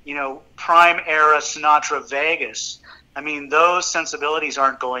Vegas, prime era Sinatra Vegas. I mean, those sensibilities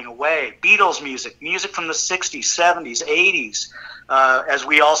aren't going away. Beatles music from the 60s, 70s, 80s, as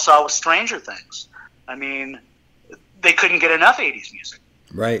we all saw with Stranger Things. I mean, they couldn't get enough 80s music.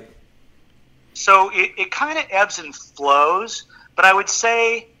 Right. So it kind of ebbs and flows. But I would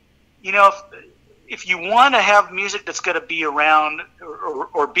say, if you want to have music that's going to be around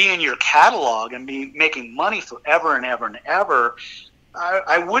or be in your catalog and be making money forever and ever and ever,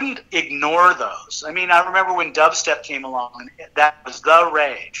 I wouldn't ignore those. I mean, I remember when dubstep came along, and that was the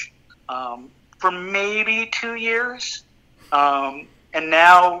rage for maybe 2 years, and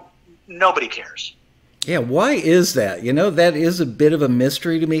now nobody cares. Yeah, why is that? That is a bit of a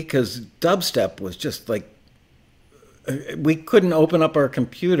mystery to me, because dubstep was just like, we couldn't open up our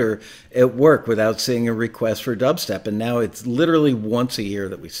computer at work without seeing a request for dubstep, and now it's literally once a year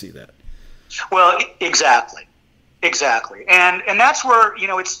that we see that. Well, exactly, and that's where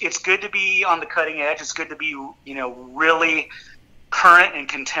it's good to be on the cutting edge. It's good to be really current and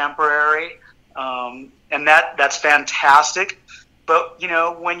contemporary, and that's fantastic. But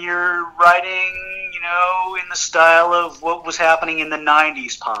when you're writing, in the style of what was happening in the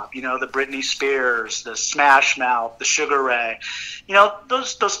 90s pop, the Britney Spears, the Smash Mouth, the Sugar Ray,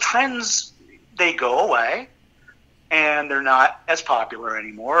 those trends, they go away, and they're not as popular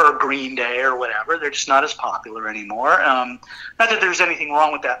anymore, or Green Day or whatever. They're just not as popular anymore. Not that there's anything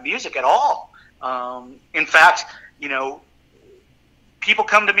wrong with that music at all. In fact, people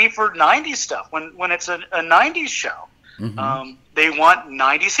come to me for 90s stuff when it's a 90s show. Mm-hmm. They want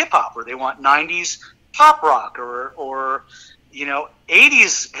 90s hip hop, or they want 90s pop rock, or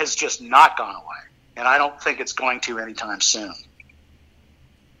 80s has just not gone away, and I don't think it's going to anytime soon.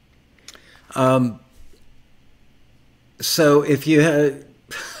 So if you had,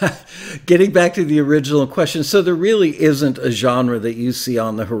 getting back to the original question, so there really isn't a genre that you see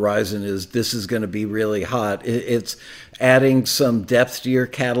on the horizon this is going to be really hot. It's adding some depth to your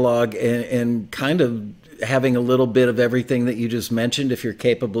catalog and kind of having a little bit of everything that you just mentioned, if you're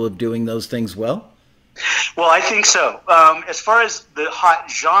capable of doing those things well? Well, I think so. As far as the hot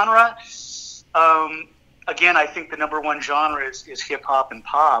genre, again, I think the number one genre is hip hop and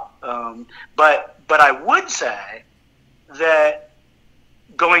pop. But I would say that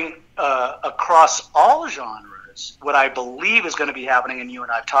going across all genres, what I believe is going to be happening, and you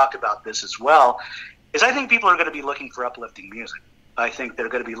and I have talked about this as well, is I think people are going to be looking for uplifting music. I think they're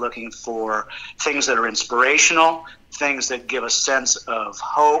going to be looking for things that are inspirational, things that give a sense of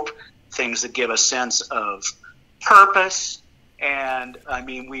hope, things that give a sense of purpose. And I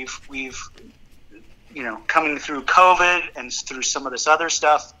mean, we've coming through COVID and through some of this other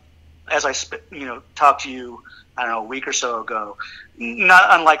stuff, as I talked to you, I don't know, a week or so ago, not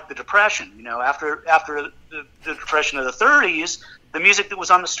unlike the Depression. After the Depression of the 30s, the music that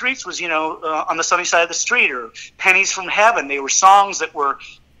was on the streets was, on the sunny side of the street, or Pennies from Heaven. They were songs that were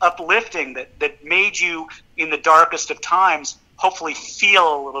uplifting, that made you, in the darkest of times, hopefully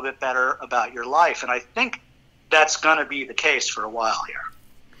feel a little bit better about your life. And I think that's going to be the case for a while here.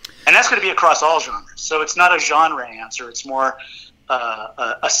 And that's going to be across all genres. So it's not a genre answer. It's more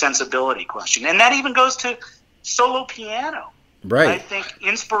a sensibility question. And that even goes to solo piano. Right. I think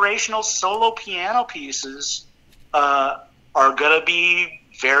inspirational solo piano pieces are going to be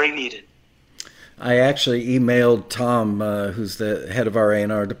very needed. I actually emailed Tom, who's the head of our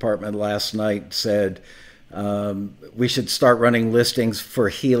A&R department, last night, said we should start running listings for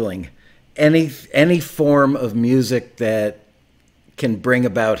healing. Any form of music that can bring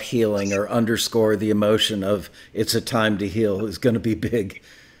about healing or underscore the emotion of it's a time to heal is going to be big.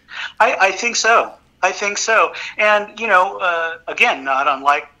 I think so. And, again, not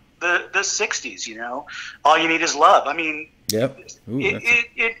unlike the 60s, all you need is love. I mean, yep. Ooh,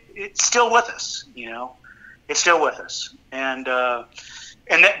 it's still with us, it's still with us. And that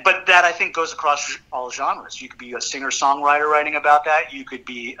I think goes across all genres. You could be a singer-songwriter writing about that. You could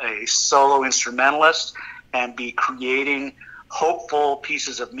be a solo instrumentalist and be creating hopeful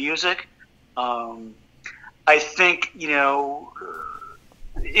pieces of music. I think,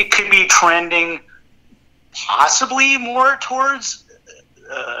 it could be trending possibly more towards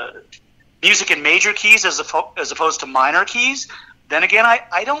music in major keys as opposed to minor keys. Then again,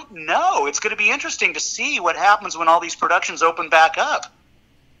 I don't know. It's going to be interesting to see what happens when all these productions open back up.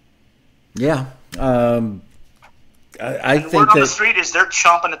 Yeah. I think word on the street is they're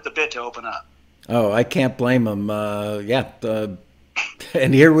chomping at the bit to open up. Oh, I can't blame them.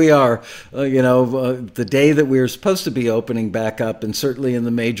 And here we are, the day that we were supposed to be opening back up, and certainly in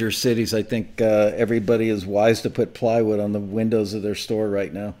the major cities, I think everybody is wise to put plywood on the windows of their store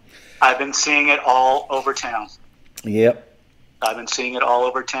right now. I've been seeing it all over town. Yep. I've been seeing it all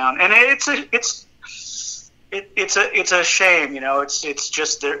over town, and it's a shame, It's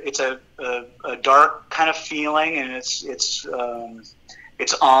just it's a dark kind of feeling, and it's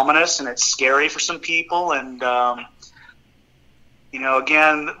ominous, and it's scary for some people, and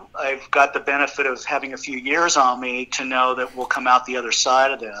again, I've got the benefit of having a few years on me to know that we'll come out the other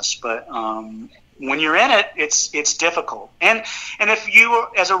side of this. But when you're in it, it's difficult. And if you,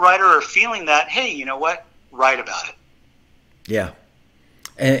 as a writer, are feeling that, hey, you know what? Write about it. Yeah.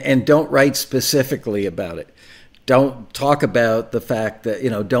 And don't write specifically about it. Don't talk about the fact that,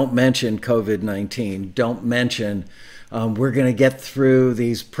 don't mention COVID-19. Don't mention we're going to get through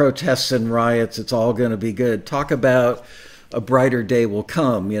these protests and riots. It's all going to be good. Talk about a brighter day will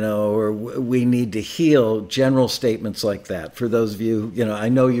come, or we need to heal, general statements like that. For those of you, I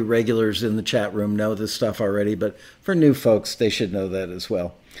know you regulars in the chat room know this stuff already, but for new folks, they should know that as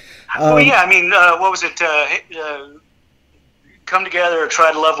well. What was it? Come together,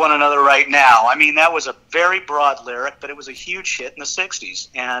 try to love one another right now. I mean, that was a very broad lyric, but it was a huge hit in the 60s.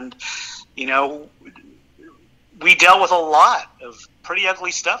 And, we dealt with a lot of pretty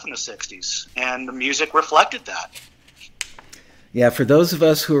ugly stuff in the 60s, and the music reflected that. Yeah, for those of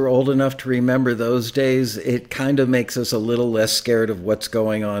us who are old enough to remember those days, it kind of makes us a little less scared of what's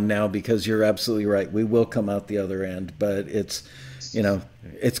going on now, because you're absolutely right. We will come out the other end, but it's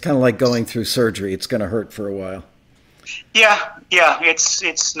kind of like going through surgery. It's going to hurt for a while. Yeah,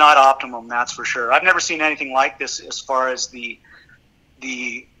 it's not optimum, that's for sure. I've never seen anything like this as far as the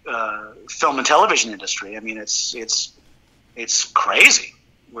the film and television industry. I mean, it's crazy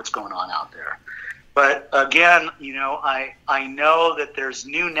what's going on out there. But again, I know that there's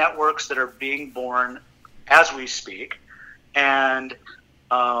new networks that are being born as we speak, and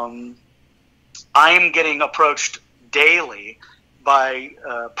I am getting approached daily by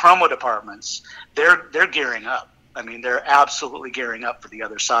promo departments. They're gearing up. I mean, they're absolutely gearing up for the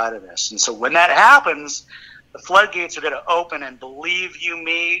other side of this. And so when that happens, the floodgates are going to open, and believe you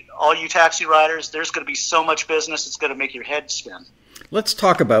me, all you taxi riders, there's going to be so much business, it's going to make your head spin. Let's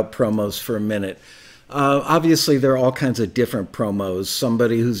talk about promos for a minute. Obviously, there are all kinds of different promos.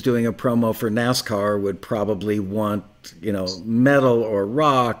 Somebody who's doing a promo for NASCAR would probably want, metal or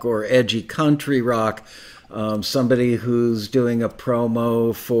rock or edgy country rock. Somebody who's doing a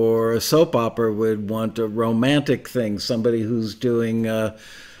promo for a soap opera would want a romantic thing. Somebody who's doing a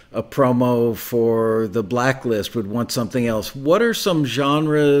promo for The Blacklist would want something else. What are some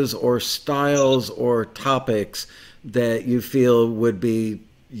genres or styles or topics that you feel would be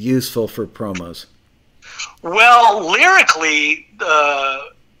useful for promos? Well, lyrically,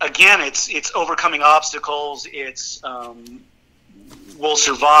 again, it's overcoming obstacles. It's We'll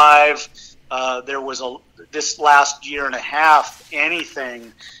Survive. There was this last year and a half,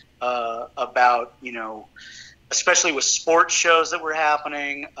 anything about, especially with sports shows that were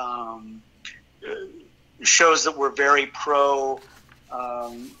happening, shows that were very pro,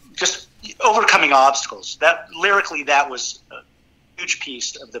 just overcoming obstacles. That lyrically, that was a huge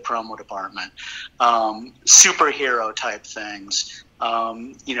piece of the promo department. Superhero type things.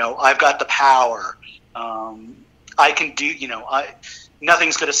 I've got the power. I can do.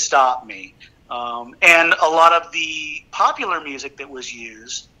 Nothing's going to stop me. And a lot of the popular music that was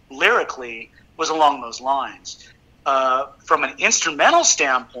used lyrically was along those lines. From an instrumental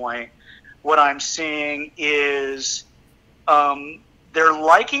standpoint, what I'm seeing is they're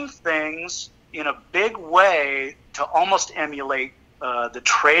liking things in a big way to almost emulate the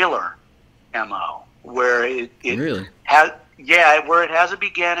trailer MO, where it really has, where it has a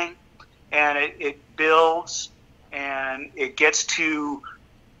beginning and it builds and it gets to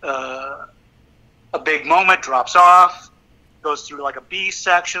a big moment, drops off, goes through like a B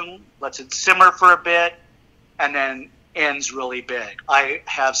section, lets it simmer for a bit, and then ends really big. I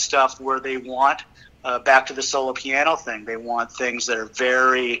have stuff where they want, back to the solo piano thing, they want things that are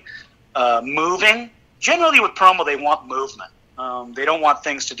very moving. Generally with promo, they want movement. They don't want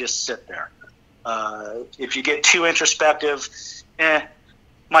things to just sit there. If you get too introspective,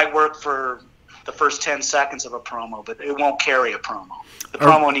 might work for the first 10 seconds of a promo, but it won't carry a promo. The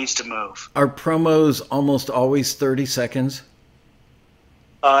promo needs to move. Are promos almost always 30 seconds?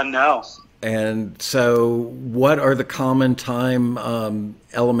 No. And so what are the common time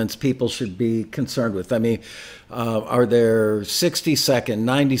elements people should be concerned with? I mean, are there 60-second,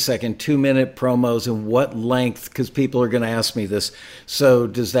 90-second, 2-minute promos, and what length? Because people are going to ask me this. So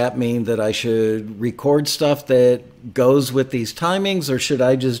does that mean that I should record stuff that goes with these timings, or should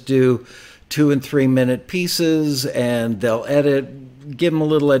I just do 2- and 3-minute pieces and they'll edit? Give them a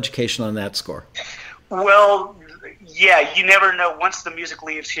little education on that score. Well, yeah, you never know. Once the music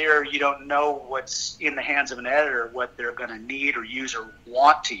leaves here, you don't know what's in the hands of an editor, what they're going to need or use or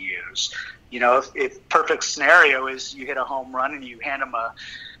want to use. If perfect scenario is you hit a home run and you hand them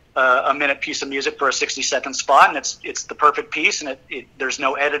a minute piece of music for a 60-second spot, and it's the perfect piece, and there's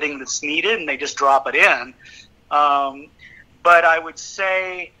no editing that's needed, and they just drop it in. But I would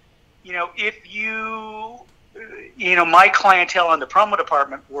say, if my clientele in the promo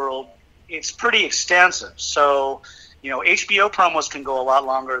department world, it's pretty extensive. So, HBO promos can go a lot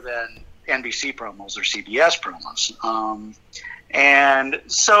longer than NBC promos or CBS promos. And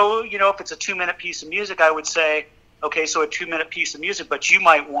so, if it's a 2-minute piece of music, I would say, okay, so a 2-minute piece of music, but you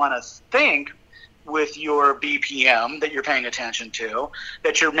might want to think with your BPM that you're paying attention to,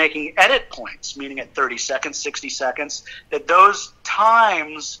 that you're making edit points, meaning at 30 seconds, 60 seconds, that those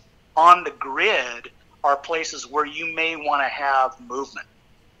times on the grid are places where you may want to have movement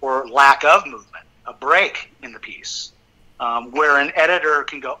or lack of movement, a break in the piece, where an editor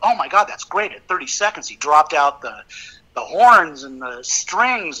can go, oh my God, that's great. At 30 seconds, he dropped out the horns and the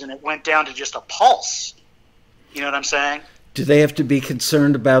strings and it went down to just a pulse. You know what I'm saying? Do they have to be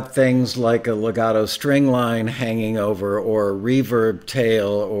concerned about things like a legato string line hanging over, or a reverb tail,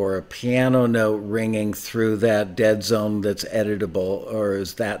 or a piano note ringing through that dead zone that's editable, or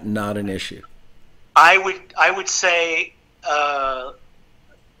is that not an issue? I would say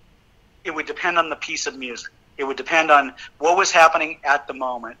it would depend on the piece of music. It would depend on what was happening at the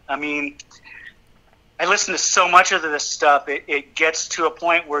moment. I mean, I listen to so much of this stuff. It gets to a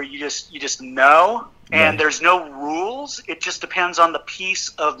point where you just know. And Right. there's no rules. It just depends on the piece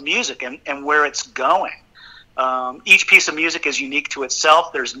of music and where it's going. Each piece of music is unique to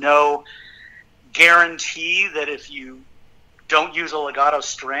itself. There's no guarantee that if you don't use a legato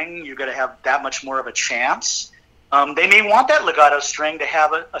string, you're going to have that much more of a chance. They may want that legato string to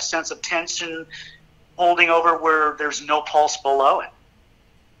have a sense of tension holding over where there's no pulse below it,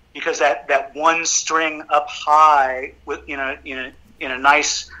 because that one string up high with in a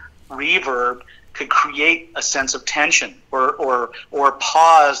nice reverb could create a sense of tension or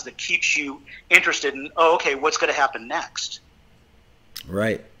pause that keeps you interested in, oh, okay, what's going to happen next?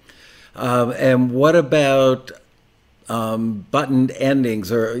 Right. And what about buttoned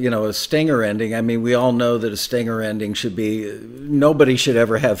endings, or a stinger ending? I mean, we all know that a stinger ending nobody should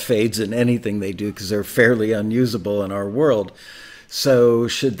ever have fades in anything they do because they're fairly unusable in our world. So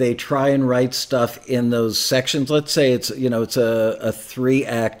should they try and write stuff in those sections? Let's say it's a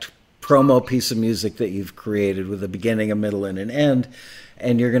 3-act promo piece of music that you've created with a beginning, a middle, and an end,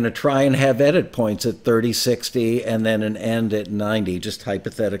 and you're going to try and have edit points at 30, 60, and then an end at 90, just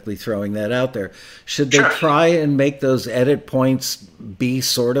hypothetically throwing that out there. Should they Sure. try and make those edit points be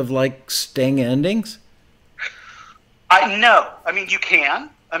sort of like sting endings? No. I mean, you can.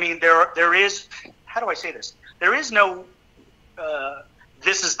 I mean, there is, how do I say this? There is no,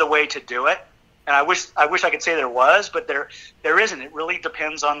 this is the way to do it. And I wish I could say there was, but there isn't. It really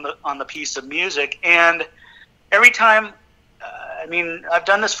depends on the piece of music. And every time, I mean, I've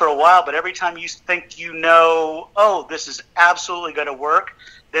done this for a while, but every time you think oh, this is absolutely going to work,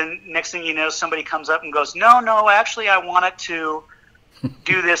 then next thing you know, somebody comes up and goes, no, actually, I want it to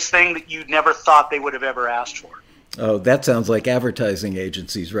do this thing that you never thought they would have ever asked for. Oh, that sounds like advertising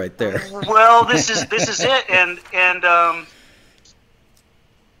agencies right there. Well, this is it, and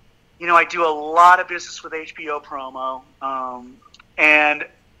I do a lot of business with HBO promo, and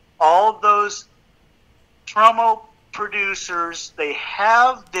all those promo producers, they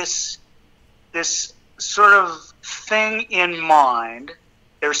have this sort of thing in mind.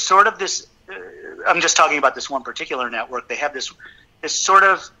 There's sort of this. I'm just talking about this one particular network. They have this sort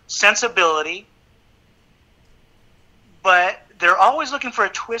of sensibility, but they're always looking for a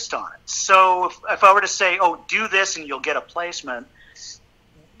twist on it. So if I were to say, "Oh, do this and you'll get a placement,"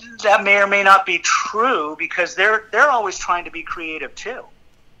 that may or may not be true, because they're always trying to be creative too.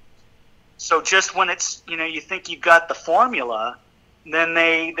 So just when it's, you think you've got the formula, then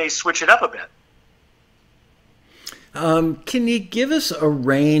they switch it up a bit. Can you give us a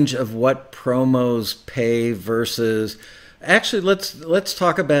range of what promos pay versus? Actually, let's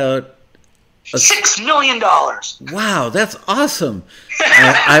talk about $6 million. Wow, that's awesome!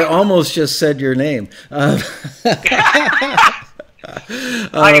 I almost just said your name.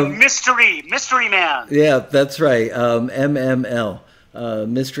 I am mystery man. Yeah, that's right. MML,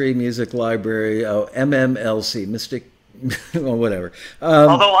 Mystery Music Library. Oh, MMLC, Mystic. Well, whatever.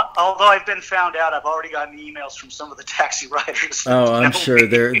 Although I've been found out, I've already gotten emails from some of the taxi riders. Oh, I'm sure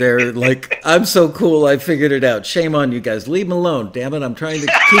they're like, I'm so cool, I figured it out. Shame on you guys. Leave them alone. Damn it, I'm trying to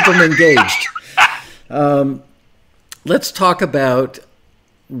keep them engaged. Let's talk about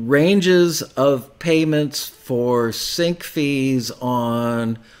ranges of payments for sync fees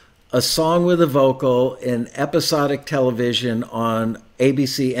on a song with a vocal in episodic television on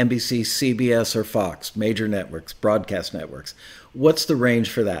ABC, NBC, CBS, or Fox, major networks, broadcast networks. What's the range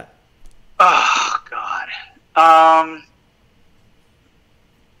for that? Oh, God.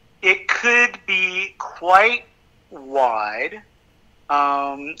 It could be quite wide.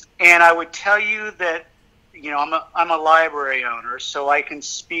 And I would tell you that, I'm a library owner, so I can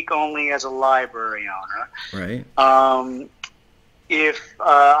speak only as a library owner. Right. If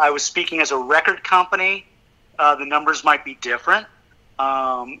I was speaking as a record company, the numbers might be different.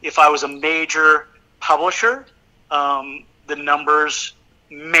 If I was a major publisher, the numbers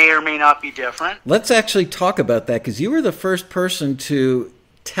may or may not be different. Let's actually talk about that, because you were the first person to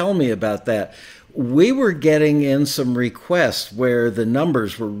tell me about that. We were getting in some requests where the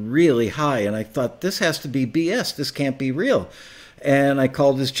numbers were really high, and I thought, this has to be BS. This can't be real. And I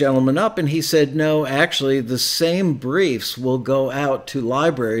called this gentleman up, and he said, no, actually, the same briefs will go out to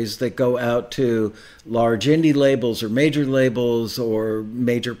libraries that go out to large indie labels or major labels or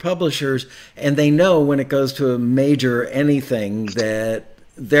major publishers, and they know when it goes to a major anything that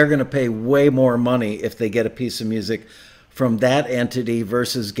they're going to pay way more money if they get a piece of music from that entity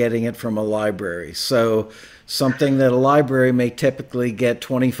versus getting it from a library. So something that a library may typically get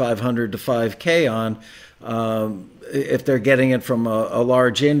 $2,500 to $5,000 on, if they're getting it from a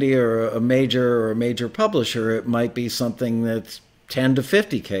large indie or a major publisher, it might be something that's $10,000 to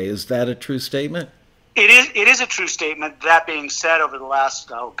 $50,000. Is that a true statement? It is a true statement. That being said, over the last,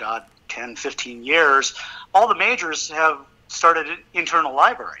 10, 15 years, all the majors have started internal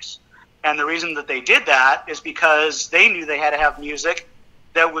libraries. And the reason that they did that is because they knew they had to have music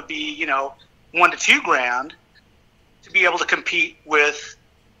that would be, $1 to $2 to be able to compete with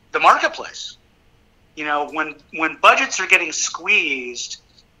the marketplace. When budgets are getting squeezed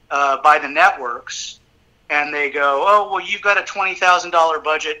by the networks, and they go, oh, well, you've got a $20,000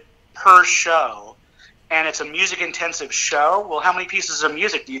 budget per show, and it's a music-intensive show. Well, how many pieces of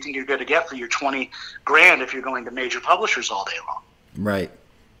music do you think you're going to get for your $20,000 if you're going to major publishers all day long? Right.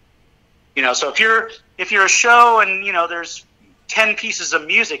 So if you're a show and there's 10 pieces of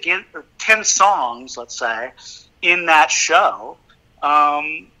music or 10 songs, let's say, in that show,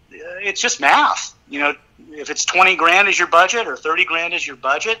 it's just math. If it's $20,000 is your budget or $30,000 is your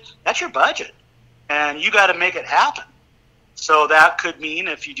budget, that's your budget. And you got to make it happen. So that could mean,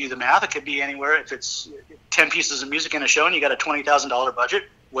 if you do the math, it could be anywhere. If it's 10 pieces of music in a show and you got a $20,000 budget,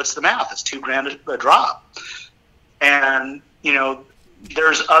 what's the math? It's $2,000 a drop. And,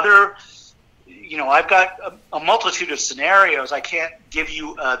 there's other, I've got a multitude of scenarios. I can't give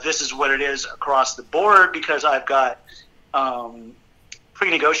you this is what it is across the board, because I've got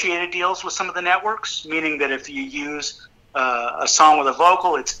pre-negotiated deals with some of the networks, meaning that if you use a song with a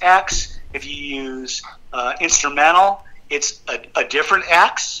vocal, it's X. If you use instrumental, it's a different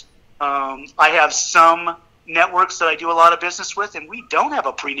X. I have some networks that I do a lot of business with, and we don't have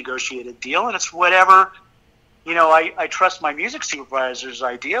a pre-negotiated deal, and it's whatever, I trust my music supervisors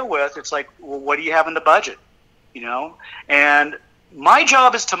I deal with. It's like, well, what do you have in the budget? And my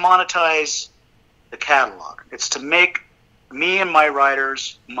job is to monetize the catalog. It's to make me and my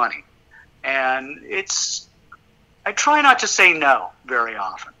writers money. And I try not to say no very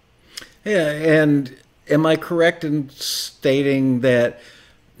often. Yeah, and am I correct in stating that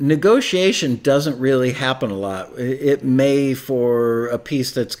negotiation doesn't really happen a lot? It may for a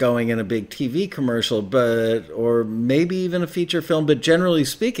piece that's going in a big TV commercial, or maybe even a feature film, but generally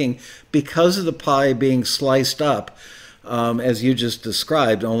speaking, because of the pie being sliced up, as you just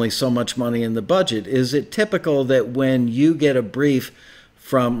described, only so much money in the budget, is it typical that when you get a brief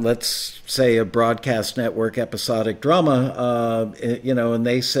from, let's say, a broadcast network episodic drama, and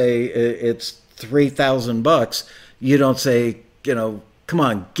they say it's $3,000, you don't say, come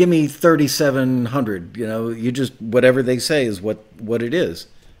on, give me $3,700. You just, whatever they say is what it is.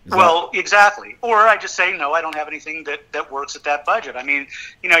 Exactly. Or I just say, no, I don't have anything that works at that budget. I mean,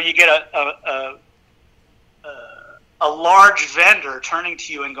 you get a large vendor turning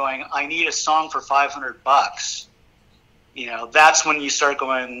to you and going, I need a song for $500. That's when you start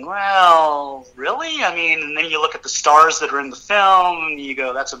going, well, really? I mean, and then you look at the stars that are in the film and you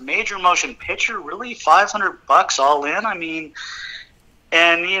go, that's a major motion picture? Really? $500 all in? I mean,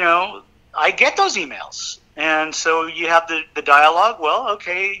 and, I get those emails. And so you have the dialogue. Well,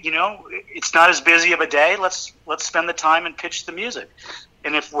 okay, it's not as busy of a day. Let's spend the time and pitch the music.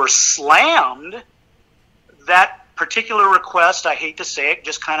 And if we're slammed, that particular request, I hate to say it,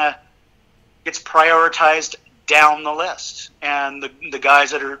 just kind of gets prioritized down the list. And the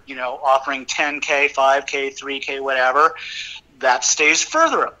guys that are, offering $10K, $5K, $3K, whatever, that stays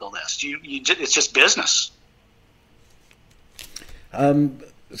further up the list. It's just business. Ken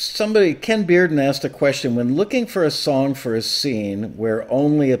Bearden asked a question: when looking for a song for a scene where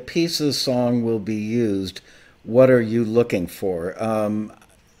only a piece of the song will be used, what are you looking for?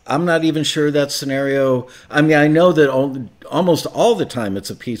 I'm not even sure that scenario. I mean, I know that almost all the time it's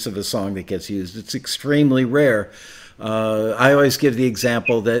a piece of a song that gets used. It's extremely rare. I always give the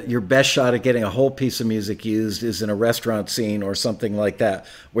example that your best shot at getting a whole piece of music used is in a restaurant scene or something like that,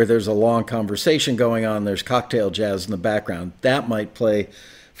 where there's a long conversation going on, there's cocktail jazz in the background. That might play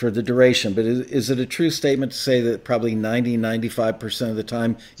for the duration. But is it a true statement to say that probably 90-95% of the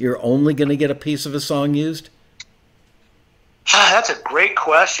time you're only going to get a piece of a song used? That's a great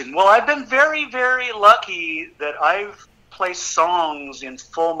question. Well, I've been very, very lucky that I've placed songs in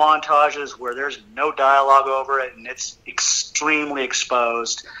full montages where there's no dialogue over it and it's extremely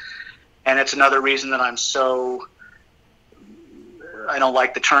exposed. And it's another reason that I'm so, I don't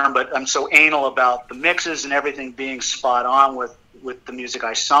like the term, but I'm so anal about the mixes and everything being spot on with the music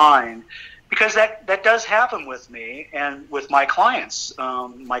I sign, because that does happen with me and with my clients.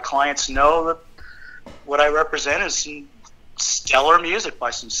 My clients know that what I represent is some stellar music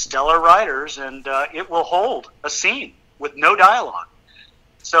by some stellar writers, and it will hold a scene with no dialogue.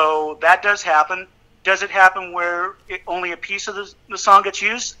 So that does happen. Does it happen where only a piece of the song gets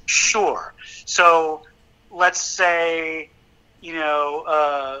used? Sure. So let's say,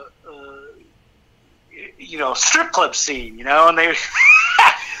 strip club scene, and they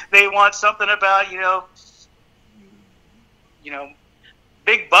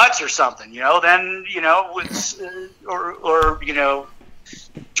big butts or something, then, or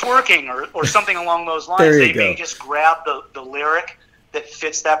twerking or something along those lines. They may just grab the lyric that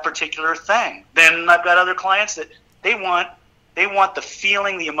fits that particular thing. Then I've got other clients that they want the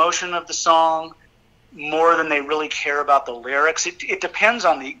feeling, the emotion of the song more than they really care about the lyrics. It depends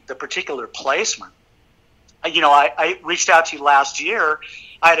on the particular placement. I reached out to you last year.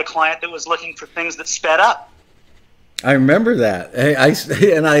 I had a client that was looking for things that sped up. I remember that.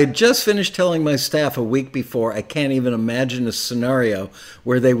 And I had just finished telling my staff a week before, I can't even imagine a scenario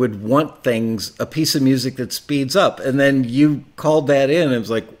where they would want a piece of music that speeds up. And then you called that in and it was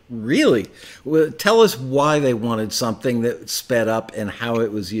like, really? Well, tell us why they wanted something that sped up and how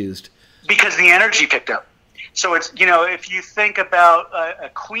it was used. Because the energy picked up. So it's, if you think about a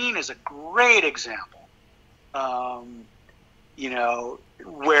Queen is a great example,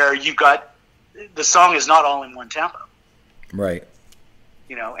 where you've got the song is not all in one tempo. Right.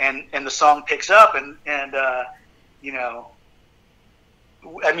 And the song picks up and I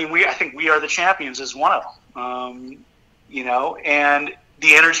think We Are the Champions is one of them, and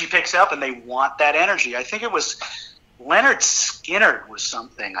the energy picks up and they want that energy. I think it was Leonard Skinner was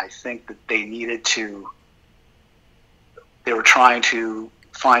something I think that they were trying to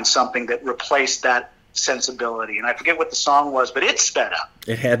find something that replaced that sensibility. And I forget what the song was, but it sped up.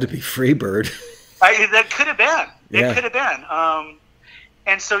 It had to be Freebird. That could have been. Yeah. It could have been.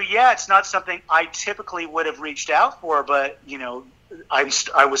 And so, it's not something I typically would have reached out for, but, I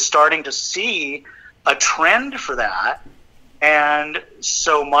was starting to see a trend for that. And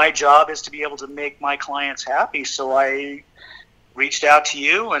so my job is to be able to make my clients happy. So I reached out to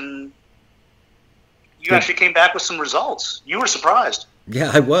you, and you actually came back with some results. You were surprised.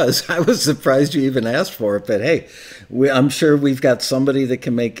 Yeah, I was. I was surprised you even asked for it. But hey, I'm sure we've got somebody that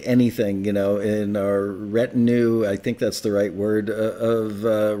can make anything, in our retinue. I think that's the right word, of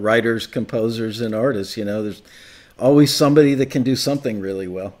writers, composers, and artists. There's always somebody that can do something really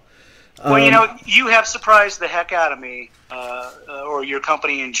well. Well, you have surprised the heck out of me, or your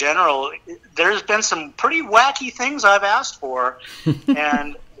company in general. There's been some pretty wacky things I've asked for,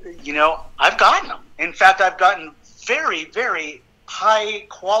 and, I've gotten them. In fact, I've gotten very, very high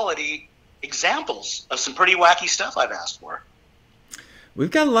quality examples of some pretty wacky stuff I've asked for.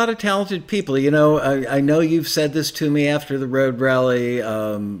 We've got a lot of talented people. I know you've said this to me after the Road Rally.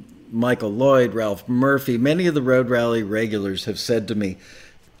 Michael Lloyd, Ralph Murphy, many of the Road Rally regulars have said to me,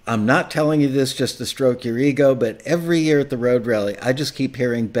 I'm not telling you this just to stroke your ego, but every year at the Road Rally, I just keep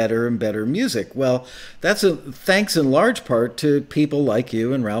hearing better and better music. Well, that's thanks in large part to people like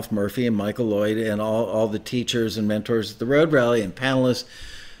you and Ralph Murphy and Michael Lloyd and all the teachers and mentors at the Road Rally and panelists.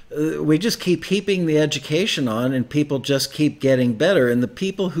 We just keep heaping the education on, and people just keep getting better. And the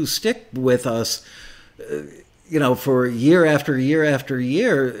people who stick with us, for year after year after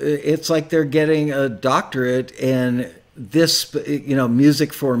year, it's like they're getting a doctorate in this,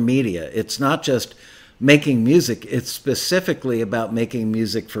 music for media. It's not just making music. It's specifically about making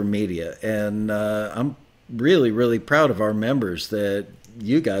music for media. And I'm really, really proud of our members that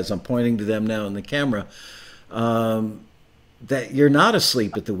you guys, I'm pointing to them now in the camera, that you're not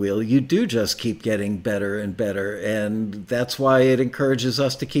asleep at the wheel. You do just keep getting better and better. And that's why it encourages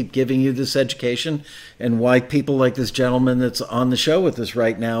us to keep giving you this education, and why people like this gentleman that's on the show with us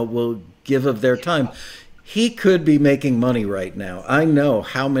right now will give of their time. He could be making money right now. I know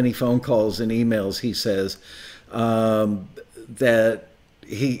how many phone calls and emails he says that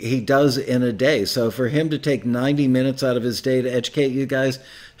he does in a day. So for him to take 90 minutes out of his day to educate you guys,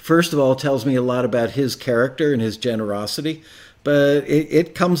 first of all, tells me a lot about his character and his generosity. But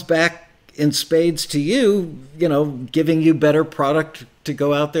it comes back in spades to you, giving you better product to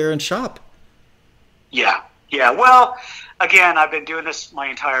go out there and shop. Yeah. Well, again, I've been doing this my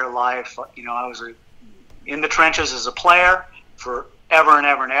entire life. I was in the trenches as a player for ever and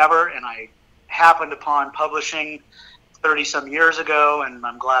ever and ever, and I happened upon publishing 30-some years ago, and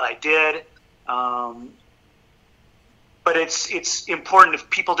I'm glad I did. But it's important. If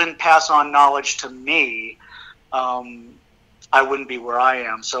people didn't pass on knowledge to me, I wouldn't be where I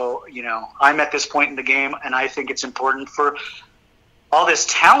am. So, I'm at this point in the game, and I think it's important for all this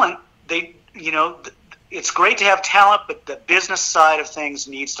talent. It's great to have talent, but the business side of things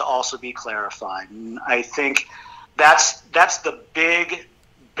needs to also be clarified. And I think that's the big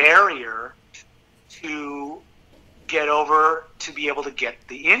barrier to get over, to be able to get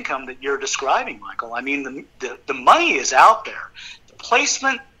the income that you're describing, Michael. I mean, the money is out there. The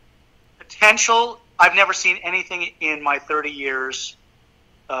placement potential, I've never seen anything in my 30 years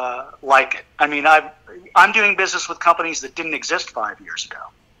like it. I mean, I'm doing business with companies that didn't exist 5 years ago.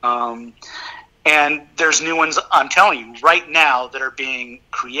 And there's new ones, I'm telling you, right now that are being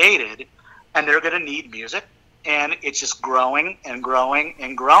created, and they're going to need music. And it's just growing and growing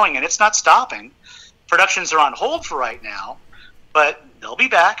and growing, and it's not stopping. Productions are on hold for right now, but they'll be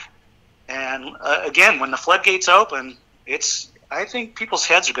back. And again, when the floodgates open, I think people's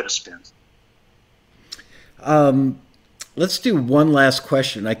heads are going to spin. Let's do one last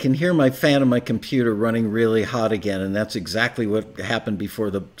question. I can hear my fan on my computer running really hot again, and that's exactly what happened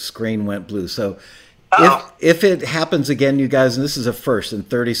before the screen went blue. So if it happens again, you guys, and this is a first in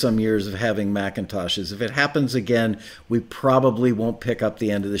 30-some years of having Macintoshes, if it happens again, we probably won't pick up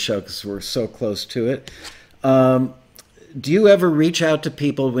the end of the show because we're so close to it. Do you ever reach out to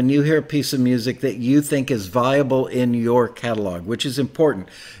people when you hear a piece of music that you think is viable in your catalog, which is important?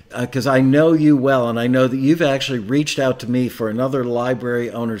 Because I know you well, and I know that you've actually reached out to me for another library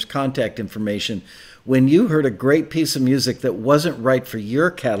owner's contact information. When you heard a great piece of music that wasn't right for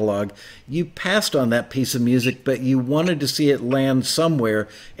your catalog, you passed on that piece of music, but you wanted to see it land somewhere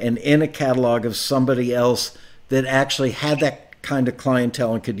and in a catalog of somebody else that actually had that kind of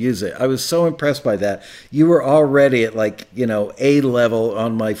clientele and could use it. I was so impressed by that. You were already at A level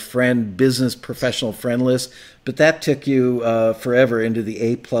on my business professional friend list, but that took you forever into the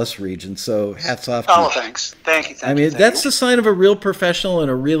A+ region. So hats off to you. Oh, thanks. Thank you. That's the sign of a real professional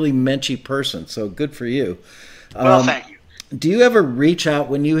and a really menschy person. So good for you. Well, thank you. Do you ever reach out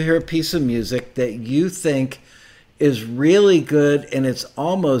when you hear a piece of music that you think is really good and it's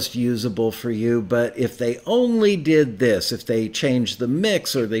almost usable for you, but if they only did this, if they changed the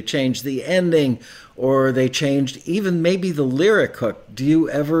mix or they changed the ending or they changed even maybe the lyric hook, do you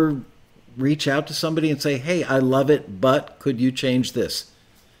ever reach out to somebody and say, hey, I love it, but could you change this?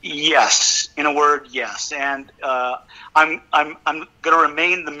 Yes. In a word, yes. And I'm going to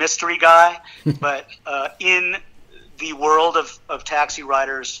remain the mystery guy, but in the world of taxi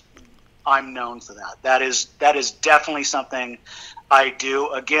riders, I'm known for that. That is definitely something I do.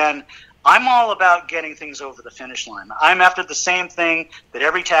 Again, I'm all about getting things over the finish line. I'm after the same thing that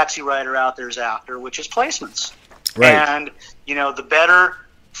every taxi rider out there is after, which is placements. Right. And, the better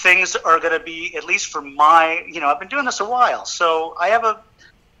things are going to be, at least for my, I've been doing this a while. So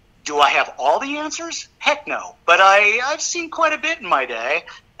do I have all the answers? Heck no. But I've seen quite a bit in my day,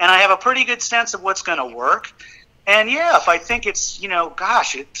 and I have a pretty good sense of what's going to work. And yeah, if I think it's,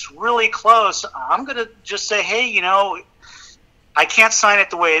 it's really close, I'm going to just say, hey, I can't sign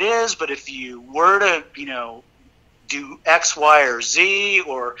it the way it is, but if you were to, do X, Y, or Z,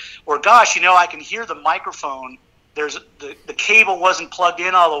 or gosh, I can hear the microphone. There's the cable wasn't plugged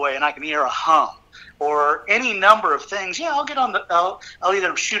in all the way, and I can hear a hum, or any number of things. Yeah, I'll get on I'll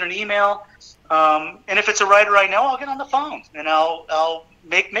either shoot an email, and if it's a writer I know, I'll get on the phone and I'll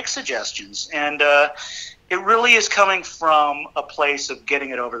make mix suggestions. And it really is coming from a place of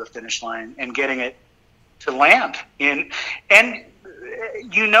getting it over the finish line and getting it to land in. And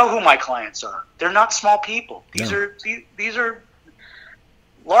you know who my clients are. They're not small people. These are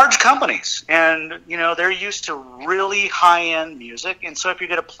large companies, and they're used to really high-end music. And so if you're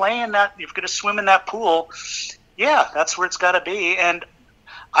going to play in that, if you're going to swim in that pool, yeah, that's where it's got to be. And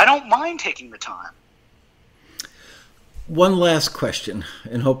I don't mind taking the time. One last question,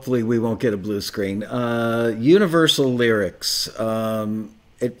 and hopefully we won't get a blue screen. Universal Lyrics.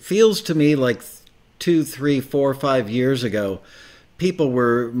 It feels to me like 2, 3, 4, 5 years ago, people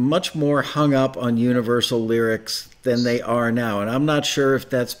were much more hung up on Universal Lyrics than they are now. And I'm not sure if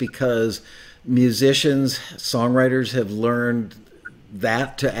that's because musicians, songwriters have learned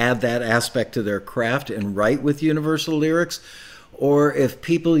that to add that aspect to their craft and write with Universal Lyrics, or if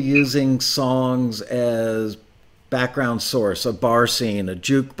people using songs as background source, a bar scene, a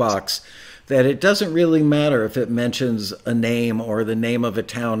jukebox, that it doesn't really matter if it mentions a name or the name of a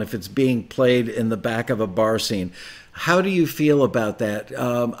town if it's being played in the back of a bar scene. How do you feel about that?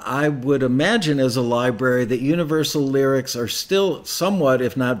 I would imagine as a library that Universal Lyrics are still somewhat,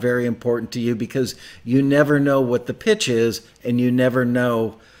 if not very important to you, because you never know what the pitch is, and you never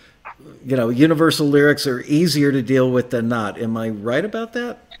know, Universal Lyrics are easier to deal with than not. Am I right about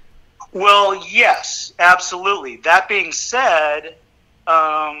that? Well, yes, absolutely. That being said,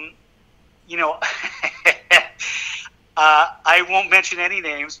 I won't mention any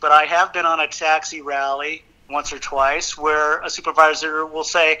names, but I have been on a taxi rally once or twice where a supervisor will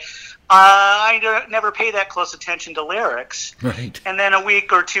say, I never pay that close attention to lyrics. Right. And then a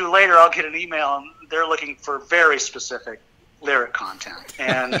week or two later, I'll get an email, and they're looking for very specific lyric content.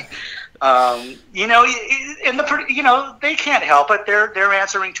 And they can't help it. They're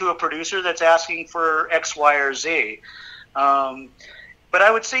answering to a producer that's asking for X, Y, or Z. But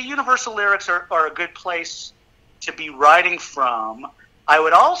I would say Universal Lyrics are a good place to be writing from, I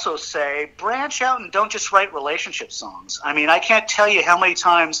would also say branch out and don't just write relationship songs. I mean, I can't tell you how many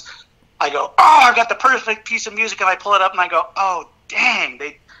times I go, oh, I've got the perfect piece of music, and I pull it up and I go, oh, dang,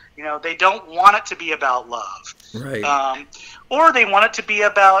 they don't want it to be about love. Right. Or they want it to be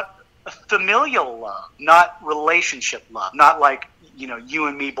about familial love, not relationship love, not like, you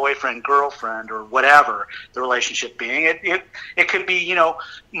and me, boyfriend, girlfriend, or whatever the relationship being. It could be,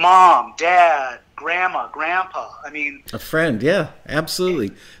 mom, dad, grandma, grandpa. I mean, a friend. Yeah,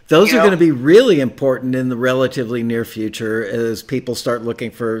 absolutely. Those are going to be really important in the relatively near future as people start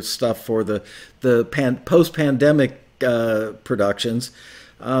looking for stuff for the post-pandemic productions.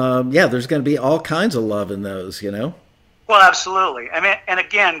 There's going to be all kinds of love in those, Well, absolutely. I mean, and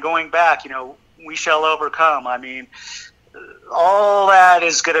again, going back, we shall overcome. I mean, all that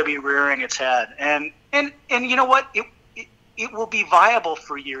is going to be rearing its head, and you know what? It will be viable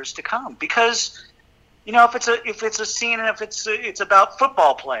for years to come because, if it's a scene, and if it's about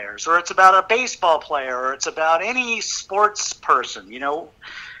football players, or it's about a baseball player, or it's about any sports person,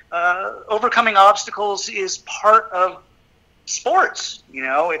 overcoming obstacles is part of sports.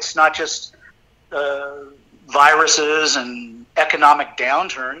 It's not just viruses and economic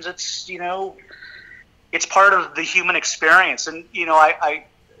downturns. It's part of the human experience. And,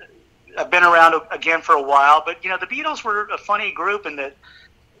 I've been around again for a while, but, the Beatles were a funny group in that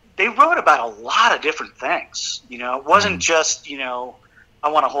they wrote about a lot of different things. It wasn't just, I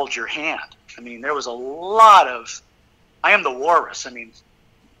want to hold your hand. I mean, there was a lot of, I am the walrus. I mean,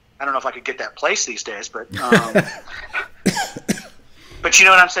 I don't know if I could get that place these days, but, but you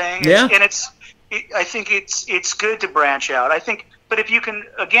know what I'm saying? Yeah. And I think it's good to branch out. I think, but if you can,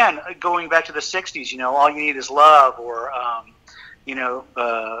 again, going back to the '60s, all you need is love, or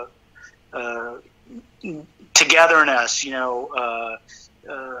togetherness.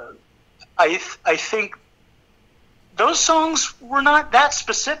 I think those songs were not that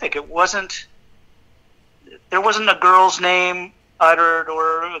specific. There wasn't a girl's name uttered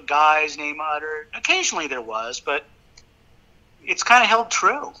or a guy's name uttered. Occasionally there was, but it's kind of held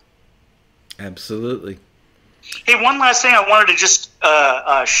true. Absolutely. Hey, one last thing I wanted to just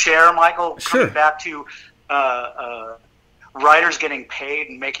share, Michael, Sure. coming back to writers getting paid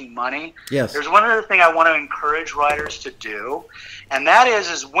and making money. Yes. There's one other thing I want to encourage writers to do, and that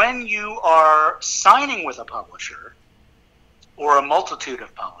is when you are signing with a publisher or a multitude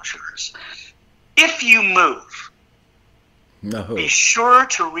of publishers, if you move, be sure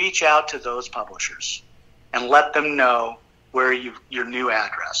to reach out to those publishers and let them know where your new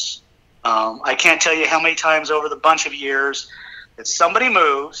address. I can't tell you how many times over the bunch of years that somebody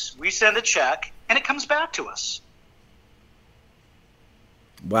moves, we send a check, and it comes back to us.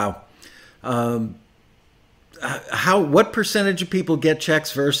 Wow. What percentage of people get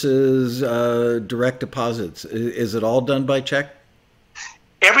checks versus direct deposits? Is it all done by check?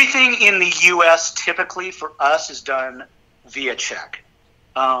 Everything in the U.S. typically for us is done via check.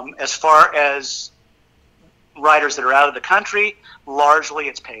 As far as writers that are out of the country, largely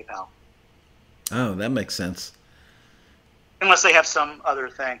it's PayPal. Oh, that makes sense. Unless they have some other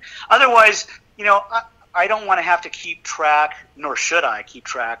thing. Otherwise, I don't want to have to keep track, nor should I keep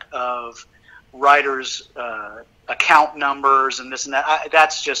track of writers' account numbers and this and that.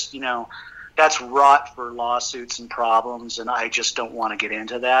 That's just, that's wrought for lawsuits and problems, and I just don't want to get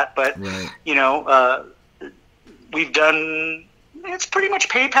into that. But, right. We've done, it's pretty much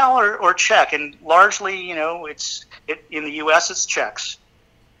PayPal or check, and largely, in the U.S. it's checks.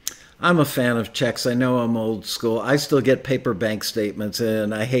 I'm a fan of checks. I know I'm old school. I still get paper bank statements,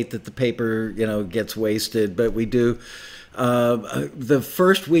 and I hate that the paper, gets wasted, but we do. The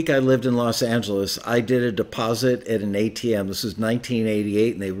first week I lived in Los Angeles, I did a deposit at an ATM. This was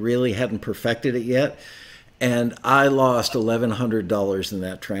 1988, and they really hadn't perfected it yet. And I lost $1,100 in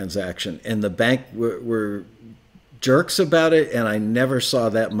that transaction. And the bank were jerks about it, and I never saw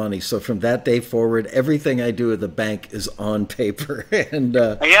that money. So from that day forward, everything I do at the bank is on paper. And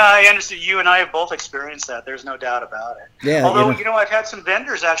yeah, I understand. You and I have both experienced that. There's no doubt about it. Yeah. Although, I've had some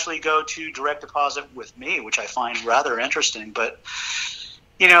vendors actually go to direct deposit with me, which I find rather interesting. But,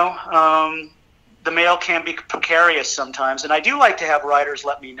 the mail can be precarious sometimes, and I do like to have writers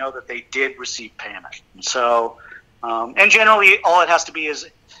let me know that they did receive payment. So, and generally, all it has to be is,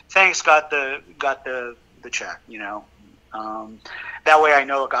 thanks, got the check. That way I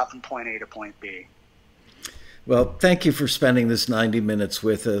know it got from point A to point B. Well, thank you for spending this 90 minutes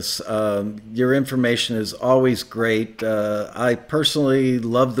with us. Your information is always great. I personally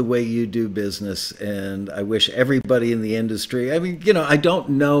love the way you do business, and I wish everybody in the industry, I don't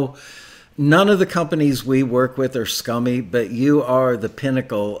know None of the companies we work with are scummy, but you are the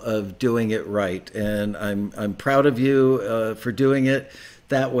pinnacle of doing it right, and I'm proud of you for doing it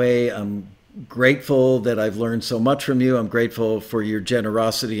that way. I'm grateful that I've learned so much from you. I'm grateful for your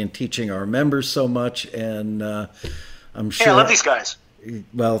generosity in teaching our members so much, and I'm sure. Hey, I love these guys.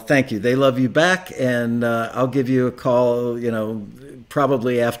 Well, thank you. They love you back, and I'll give you a call,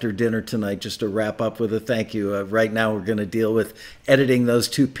 probably after dinner tonight, just to wrap up with a thank you. Right now, we're going to deal with editing those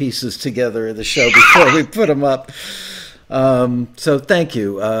two pieces together of the show before we put them up. So thank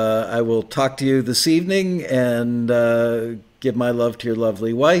you. I will talk to you this evening, and give my love to your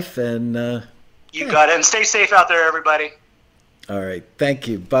lovely wife. And you got it. And stay safe out there, everybody. All right. Thank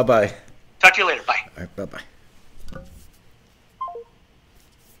you. Bye-bye. Talk to you later. Bye. All right. Bye-bye.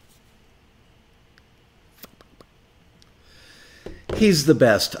 He's the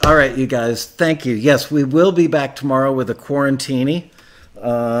best. All right, you guys. Thank you. Yes, we will be back tomorrow with a Quarantini.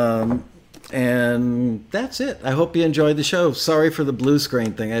 And that's it. I hope you enjoyed the show. Sorry for the blue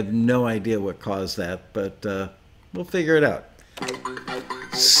screen thing. I have no idea what caused that, but we'll figure it out.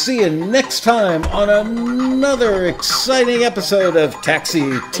 See you next time on another exciting episode of Taxi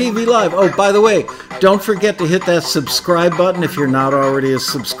TV Live. Oh, by the way, don't forget to hit that subscribe button if you're not already a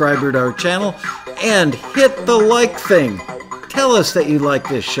subscriber to our channel, and hit the like thing. Tell us that you like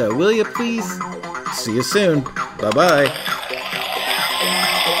this show, will you please? See you soon. Bye-bye.